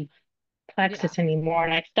I need Yeah. plexus anymore,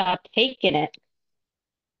 and I stopped taking it.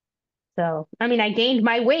 So, I mean, I gained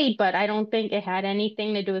my weight, but I don't think it had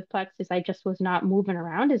anything to do with plexus. I just was not moving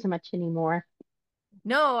around as much anymore.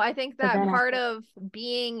 No, I think So that then part after, of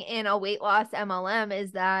being in a weight loss MLM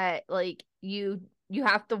is that like you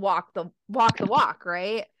have to walk the walk,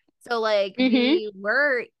 right? So like hmm we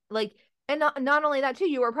were like, and not only that too,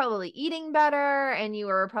 you were probably eating better and you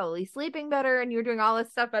were probably sleeping better and you were doing all this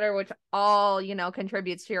stuff better, which all,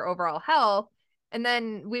 contributes to your overall health. And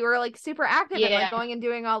then we were like super active and like yeah, going and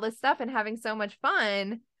doing all this stuff and having so much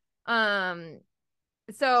fun. Um,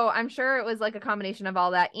 so I'm sure it was like a combination of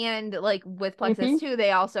all that. And like with plexus hmm too,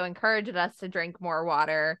 they also encouraged us to drink more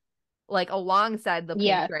water, like alongside the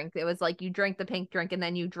pink yeah, drink. It was like you drink the pink drink and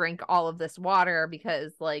then you drink all of this water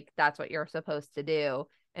because like that's what you're supposed to do.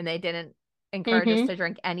 And they didn't encourage us hmm to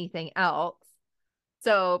drink anything else.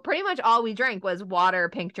 So pretty much all we drank was water,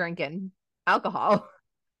 pink drink, and alcohol.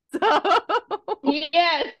 So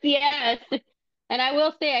yes, yes. And I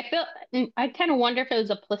will say, I kind of wonder if it was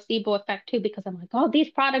a placebo effect too, because I'm like, oh, these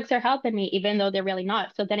products are helping me, even though they're really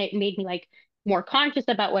not. So then it made me like more conscious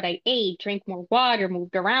about what I ate, drink more water,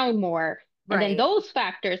 moved around more. And then right. those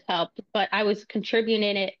factors helped, but I was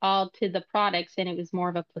contributing it all to the products and it was more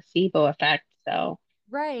of a placebo effect. So,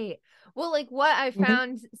 Right. Well, like what I hmm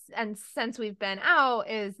found and since we've been out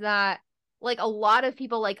is that like a lot of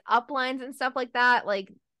people like uplines and stuff like that,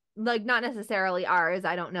 like like not necessarily ours,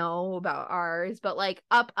 I don't know about ours, but like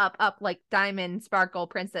up, like Diamond Sparkle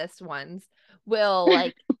Princess ones will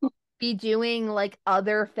like be doing like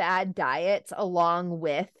other fad diets along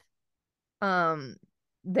with um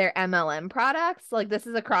their MLM products. Like this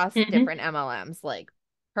is across Hmm. different MLMs, like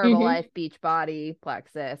Hmm. Herbalife, Beachbody,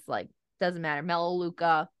 Plexus, like doesn't matter,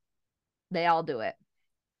 Melaleuca, they all do it.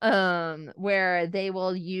 Where they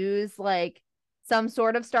will use like some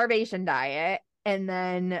sort of starvation diet and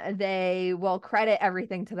then they will credit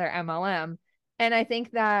everything to their MLM. And I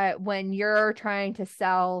think that when you're trying to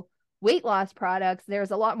sell weight loss products, there's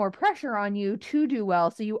a lot more pressure on you to do well.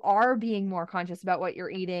 So you are being more conscious about what you're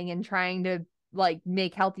eating and trying to like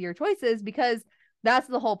make healthier choices, because that's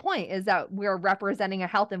the whole point, is that we're representing a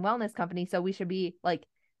health and wellness company. So we should be like,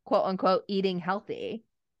 quote unquote, eating healthy.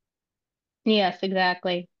 Yes,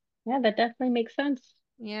 exactly. Yeah, that definitely makes sense.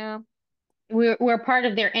 Yeah, We're part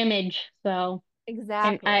of their image, so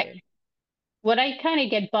and I exactly. what I kind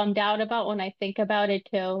of get bummed out about when I think about it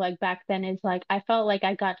too, like back then is like I felt like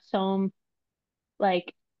I got so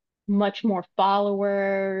like much more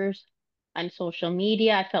followers on social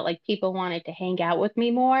media. I felt like people wanted to hang out with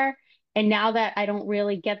me more. And now that I don't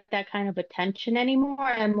really get that kind of attention anymore,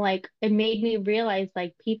 I'm like, it made me realize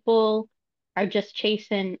like people are just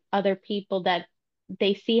chasing other people that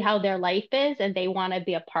they see how their life is and they want to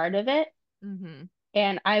be a part of it. Mm-hmm.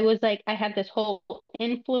 And I was like, I had this whole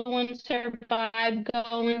influencer vibe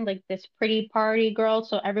going, like this pretty party girl.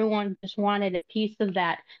 So everyone just wanted a piece of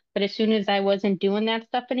that. But as soon as I wasn't doing that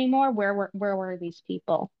stuff anymore, where were these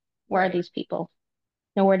people? Where are Right. these people?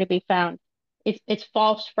 Nowhere to be found. It's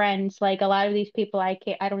false friends. Like a lot of these people I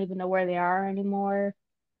don't even know where they are anymore.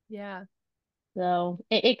 Yeah, So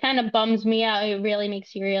it kind of bums me out. It really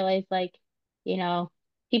makes you realize like,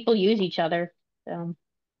 people use each other. So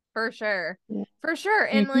for sure. yeah. For sure.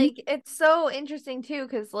 And Hmm. like it's so interesting too,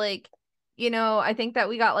 because like, I think that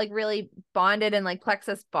we got like really bonded and like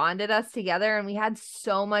Plexus bonded us together and we had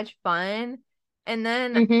so much fun. And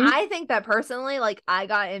then Hmm. I think that personally, like I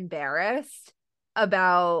got embarrassed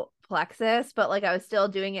about Plexus, but like I was still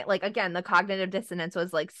doing it. Like again, the cognitive dissonance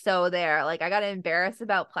was like so there. Like I got embarrassed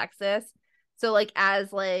about Plexus. So like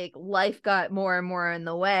as like life got more and more in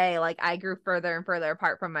the way, like I grew further and further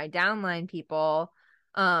apart from my downline people,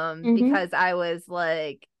 Hmm. because I was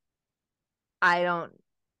like, I don't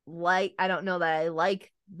know that I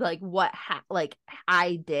like what like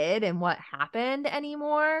I did and what happened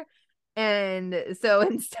anymore. And so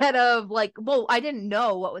instead of like, well, I didn't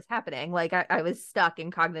know what was happening, like I was stuck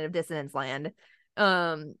in cognitive dissonance land.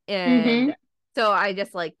 And Hmm. so I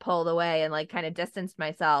just like pulled away and like kind of distanced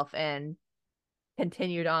myself and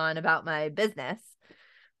continued on about my business,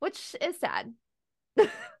 which is sad.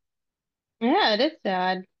 Yeah, it is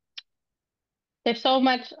sad. There's so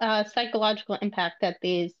much psychological impact that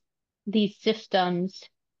these systems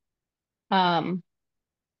um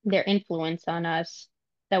their influence on us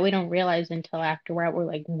that we don't realize until afterward. We're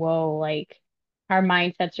like, whoa, like our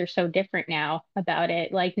mindsets are so different now about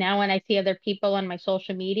it. Like now when I see other people on my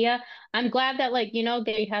social media, I'm glad that like,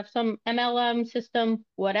 they have some MLM system,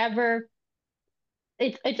 whatever.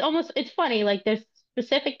 It's funny, like there's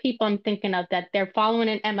specific people I'm thinking of that they're following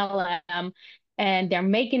an MLM and they're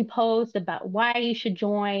making posts about why you should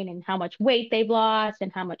join and how much weight they've lost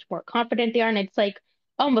and how much more confident they are. And it's like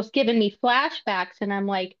almost giving me flashbacks. And I'm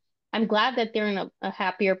like, I'm glad that they're in a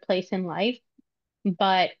happier place in life,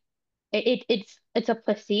 but it's a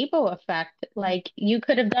placebo effect. Like you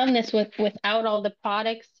could have done this without all the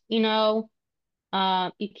products, you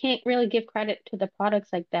can't really give credit to the products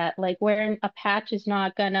like that. Like wearing a patch is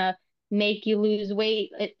not gonna make you lose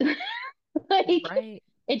weight. Like Right.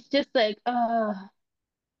 it's just like, and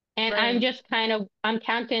Right. I'm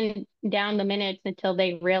counting down the minutes until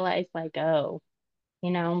they realize like, oh,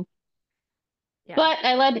 you know. Yeah. But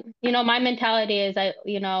my mentality is I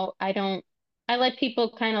let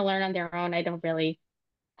people kind of learn on their own. I don't really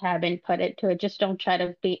have input into it. Just don't try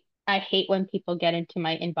to be. I hate when people get into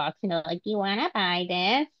my inbox and they're like, "You want to buy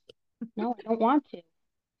this?" No, I don't want to.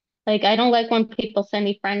 Like, I don't like when people send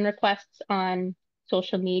me friend requests on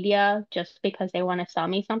social media just because they want to sell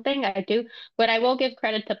me something. I do, but I will give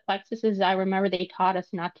credit to Plexus is I remember they taught us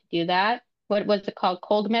not to do that. What was it called?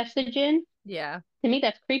 Cold messaging? Yeah. To me,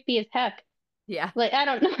 that's creepy as heck. Yeah. Like, I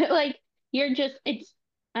don't know. Like,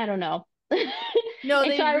 I don't know. No,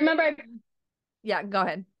 And so they I really, remember, yeah, go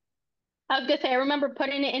ahead. I was gonna say, I remember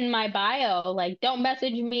putting it in my bio, like, don't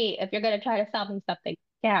message me if you're gonna try to sell me something.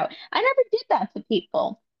 Yeah, I never did that to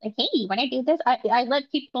people. Like, hey, when I do this, I let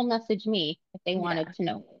people message me if they wanted Yeah. to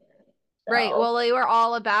know. Right. So, Well, they were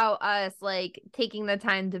all about us like taking the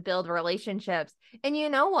time to build relationships. And you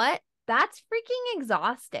know what? that's freaking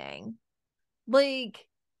exhausting. Like,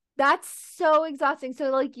 that's so exhausting. So,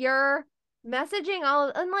 like, you're messaging all,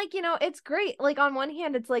 and like, it's great. Like, on one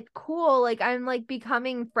hand, it's like cool. Like, I'm like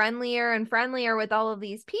becoming friendlier and friendlier with all of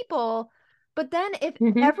these people. But then if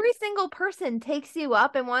Hmm. every single person takes you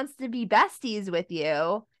up and wants to be besties with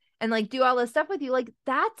you and like do all this stuff with you, like,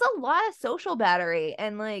 that's a lot of social battery.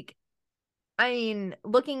 And like, I mean,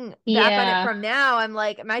 looking back on it Yeah. from now, I'm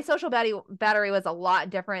like, my social battery was a lot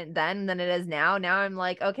different then than it is now. Now I'm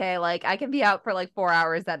like, okay, like I can be out for like 4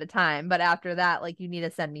 hours at a time, but after that, like you need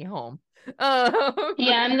to send me home.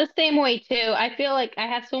 Yeah, I'm the same way too. I feel like I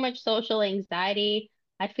have so much social anxiety.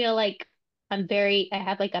 I feel like I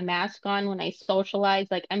have like a mask on when I socialize.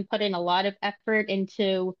 Like I'm putting a lot of effort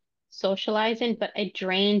into socializing, but it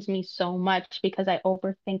drains me so much because I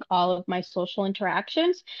overthink all of my social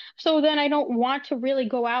interactions. So then I don't want to really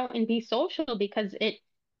go out and be social because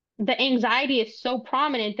the anxiety is so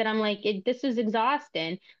prominent that I'm like, this is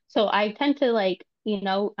exhausting. So I tend to like,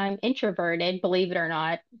 I'm introverted, believe it or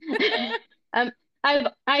not. Um,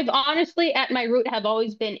 I've honestly at my root have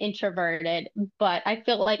always been introverted, but I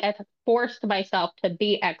feel like I've forced myself to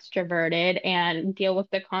be extroverted and deal with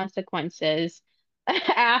the consequences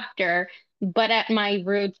after. But at my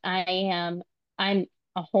roots, I'm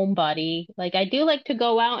a homebody. Like I do like to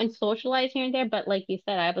go out and socialize here and there, but like you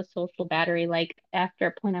said, I have a social battery. Like after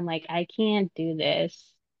a point, I'm like, I can't do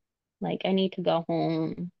this. Like I need to go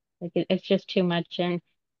home. Like it's just too much. And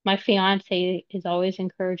my fiance is always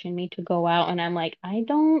encouraging me to go out, and I'm like, I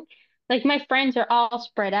don't like my friends are all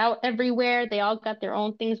spread out everywhere. They all got their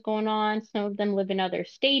own things going on. Some of them live in other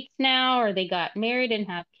states now, or they got married and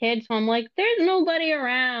have kids. So I'm like, there's nobody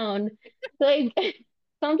around. Like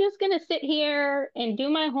so I'm just gonna sit here and do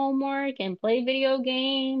my homework and play video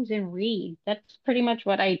games and read. That's pretty much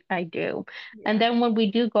what I do. And Yeah. then when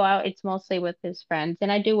we do go out, it's mostly with his friends.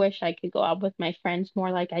 And I do wish I could go out with my friends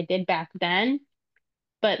more like I did back then.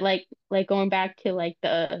 But like going back to like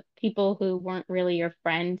the people who weren't really your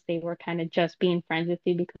friends, they were kind of just being friends with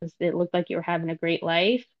you because it looked like you were having a great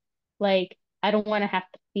life. Like I don't want to have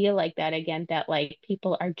to feel like that again, that like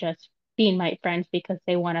people are just being my friends because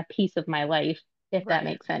they want a piece of my life, if that Right.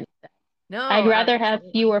 makes sense. I'd No, rather have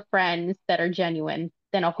absolutely. fewer friends that are genuine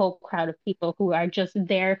than a whole crowd of people who are just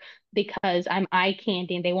there because I'm eye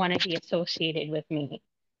candy and they want to be associated with me.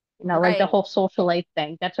 Like the Right. whole social life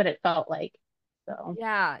thing. That's what it felt like. So,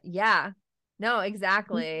 Yeah. Yeah. No,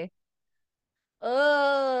 exactly.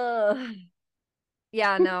 Ugh.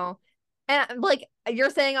 Yeah, no. And like you're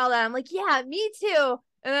saying all that, I'm like, yeah, me too.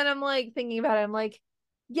 And then I'm like thinking about it, I'm like,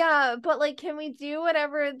 yeah, but like, can we do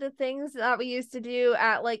whatever the things that we used to do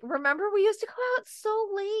at like, remember we used to go out so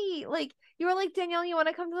late? Like, you were like, Danielle, you want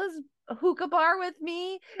to come to this hookah bar with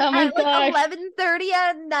me oh my at like gosh. 11:30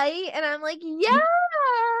 at night? And I'm like, yeah.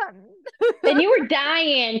 And you were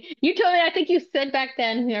dying. You told me, I think you said back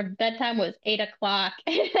then your bedtime was 8 o'clock.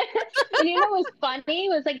 And you know what's funny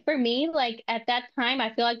was like for me, like at that time,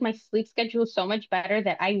 I feel like my sleep schedule was so much better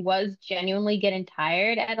that I was genuinely getting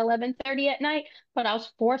tired at 11:30 at night, but I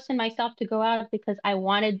was forcing myself to go out because I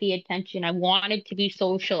wanted the attention. I wanted to be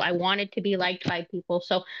social. I wanted to be liked by people.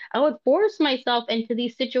 So I would force myself into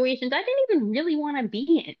these situations I didn't even really want to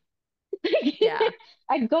be in. Yeah.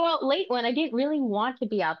 I'd go out late when I didn't really want to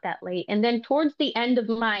be out that late. And then towards the end of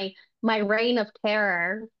my reign of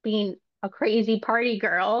terror, being a crazy party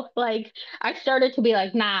girl, like I started to be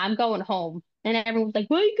like, nah, I'm going home. And everyone's like,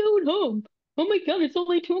 why are you going home? Oh my God, it's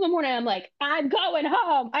only 2 in the morning. I'm like, I'm going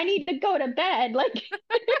home. I need to go to bed. Like,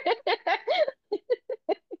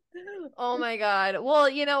 Oh my God. Well,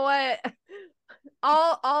 you know what?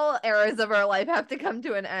 All eras of our life have to come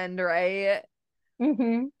to an end, right?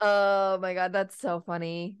 hmm. Oh my God, that's so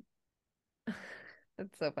funny.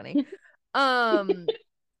 That's so funny. Um,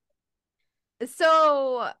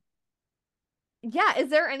 so yeah, is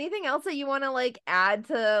there anything else that you want to like add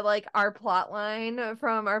to like our plot line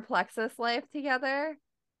from our plexus life together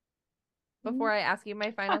before I ask you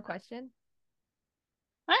my final question?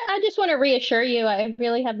 I just want to reassure you, I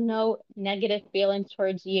really have no negative feelings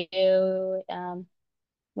towards you.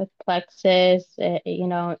 With Plexus,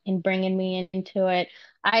 in bringing me into it.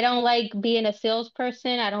 I don't like being a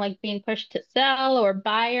salesperson. I don't like being pushed to sell or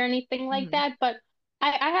buy or anything like Mhm. that. But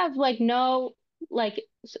I have like no, like,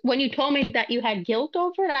 when you told me that you had guilt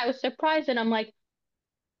over it, I was surprised and I'm like,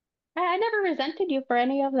 I never resented you for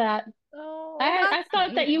any of that. Oh, I that's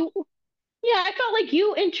thought that sweet. yeah, I felt like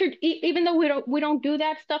even though we don't do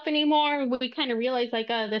that stuff anymore, we kind of realize like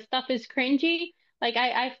this stuff is cringy. Like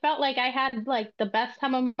I felt like I had like the best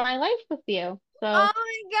time of my life with you. So Oh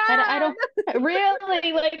I my don't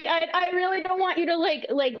really like I really don't want you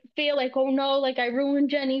to feel like, oh no, like I ruined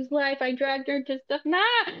Jenny's life. I dragged her to stuff. Nah,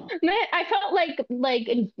 man, I felt like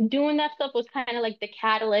doing that stuff was kind of like the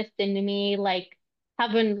catalyst into me like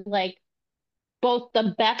having like both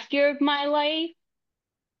the best year of my life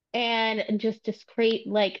and just create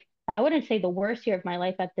like I wouldn't say the worst year of my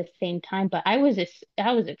life at the same time, but I was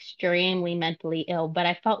extremely mentally ill, but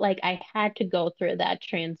I felt like I had to go through that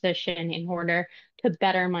transition in order to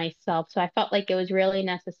better myself. So I felt like it was really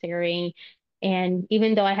necessary. And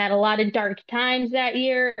even though I had a lot of dark times that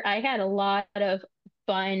year, I had a lot of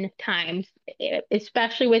fun times,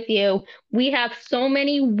 especially with you. We have so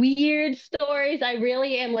many weird stories. I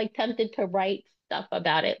really am like tempted to write stuff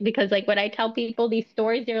about it because like when I tell people these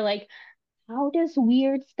stories, they're like, how does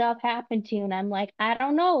weird stuff happen to you? And I'm like, I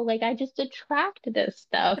don't know. Like I just attract this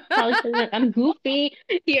stuff. Probably because I'm goofy.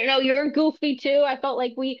 You know, you're goofy too. I felt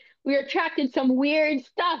like we attracted some weird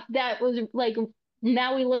stuff that was like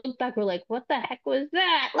now we look back, we're like, what the heck was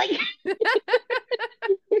that? Like God.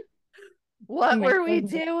 oh What my were we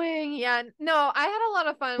goodness. doing? Yeah, no, I had a lot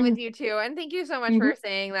of fun with you too. And thank you so much Mm-hmm. for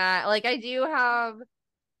saying that. Like I do have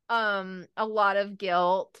a lot of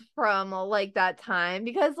guilt from like that time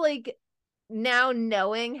because like now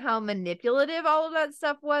knowing how manipulative all of that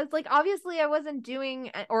stuff was, like obviously I wasn't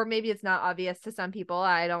doing, or maybe it's not obvious to some people.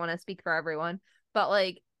 I don't want to speak for everyone, but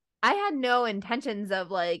like I had no intentions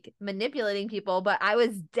of like manipulating people, but I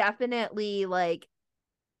was definitely like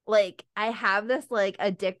I have this like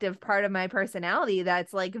addictive part of my personality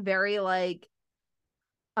that's like very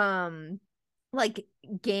um like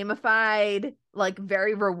gamified, like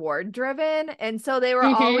very reward driven. And so they were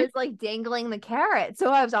Mm-hmm. always like dangling the carrot. So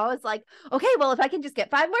I was always like, okay, well, if I can just get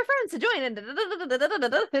 5 more friends to join and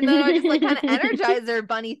and then I would just like kind of energize their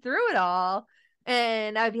bunny through it all.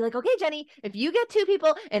 And I'd be like, okay, Jenny, if you get 2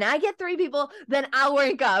 people and I get 3 people, then I'll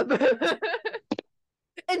rank up.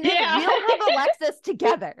 And then Yeah. we'll have Alexis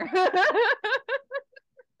together.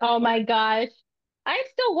 Oh my gosh. I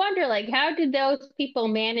still wonder, like, how did those people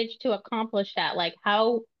manage to accomplish that? Like,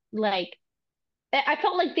 how, like, I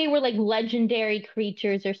felt like they were like legendary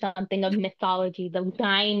creatures or something of mythology, the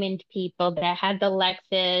diamond people that had the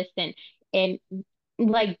Lexus and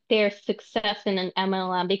like their success in an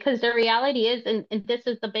MLM. Because the reality is, and this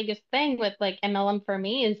is the biggest thing with like MLM for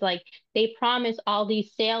me, is like they promise all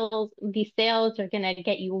these sales are gonna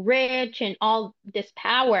get you rich and all this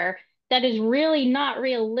power that is really not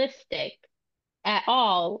realistic at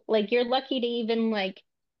all. Like you're lucky to even like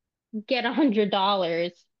get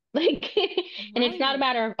 $100. Like, and it's not a Right.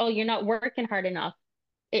 matter of, oh, you're not working hard enough.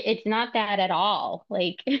 It's not that at all.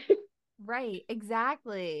 Like, Right.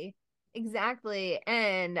 Exactly. Exactly.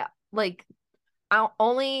 And like I'll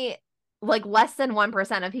only like less than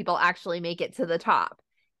 1% of people actually make it to the top.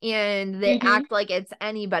 And they hmm act like it's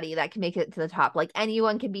anybody that can make it to the top. Like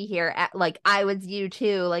anyone can be here at like I was you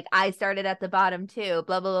too. Like I started at the bottom too.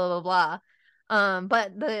 Blah blah blah blah blah.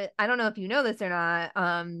 But the I don't know if you know this or not,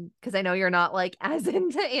 because I know you're not like as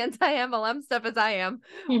into anti-MLM stuff as I am.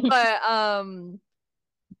 But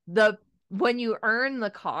the when you earn the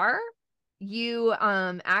car, you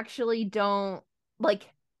actually don't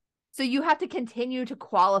like so you have to continue to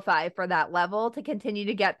qualify for that level to continue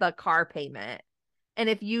to get the car payment. And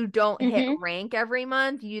if you don't hit hmm rank every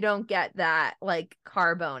month, you don't get that like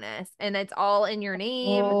car bonus. And it's all in your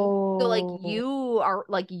name. So like Oh, you are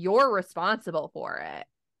like you're responsible for it.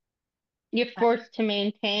 you're forced to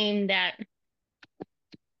maintain that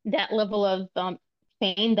level of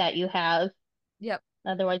fame that you have. Yep.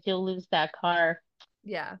 Otherwise, you'll lose that car.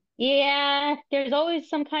 Yeah. Yeah, there's always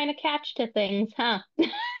some kind of catch to things, huh?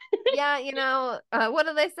 Yeah, what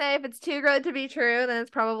do they say? If it's too good to be true, then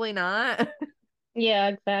it's probably not. Yeah,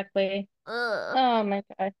 exactly. Ugh. Oh my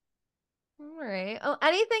God. All right. Oh,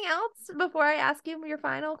 anything else before I ask you your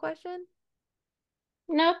final question?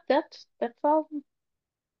 Nope, that's all.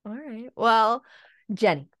 All right. Well,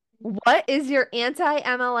 Jenny, what is your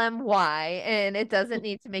anti-MLM why? And it doesn't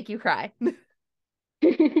need to make you cry.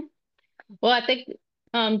 Well, I think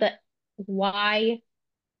the why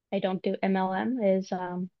I don't do MLM is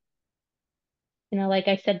like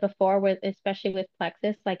I said before, with especially with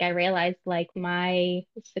plexus, like I realized like my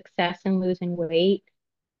success in losing weight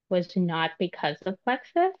was not because of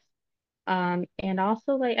plexus. And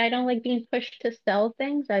also like I don't like being pushed to sell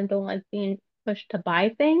things. I don't like being pushed to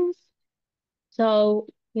buy things. So,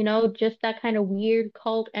 just that kind of weird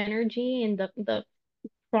cult energy and the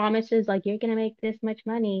promises like you're gonna make this much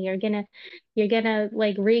money, you're gonna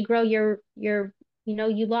like regrow your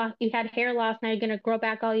you had hair loss, now you're gonna grow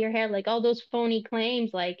back all your hair, like all those phony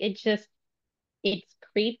claims, like it's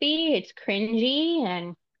creepy, it's cringy,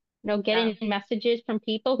 and getting messages from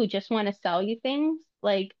people who just want to sell you things.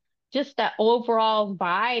 Like just that overall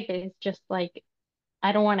vibe is just like,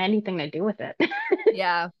 I don't want anything to do with it.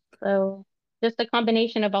 Yeah. So just a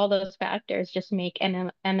combination of all those factors just make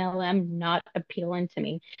an MLM not appealing to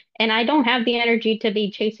me. And I don't have the energy to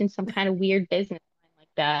be chasing some kind of weird business like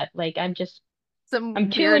that. Like I'm Some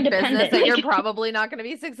too weird business independent. that you're Like, probably not going to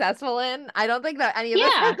be successful in. I don't think that any of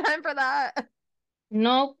us yeah. have time for that.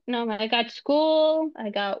 Nope, no, I got school,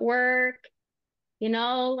 I got work,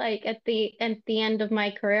 like at the end of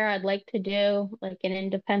my career, I'd like to do like an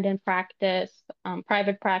independent practice,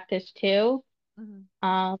 private practice too. Mhm.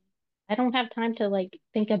 Um, I don't have time to like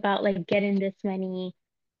think about like getting this many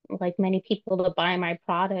people to buy my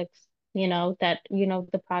products,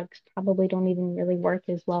 the products probably don't even really work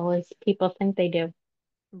as well as people think they do.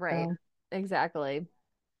 Right. So Exactly.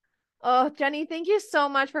 Oh, Jenny, thank you so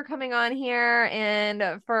much for coming on here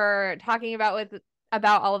and for talking about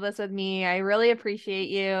all of this with me. I really appreciate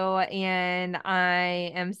you, and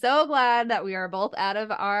I am so glad that we are both out of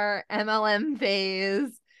our MLM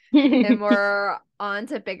phase and we're on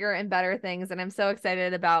to bigger and better things. And I'm so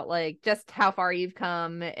excited about like just how far you've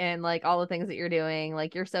come and like all the things that you're doing.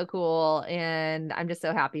 Like you're so cool, and I'm just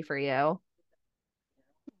so happy for you.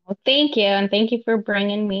 Well, thank you, and thank you for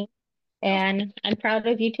bringing me. And I'm proud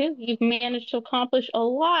of you too. You've managed to accomplish a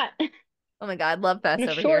lot Oh my God, love in fest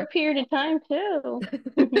a over here. short period of time too.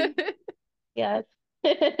 Yes.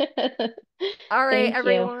 All right, Thank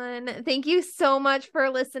you. everyone. Thank you so much for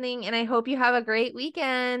listening, and I hope you have a great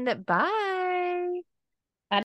weekend. Bye.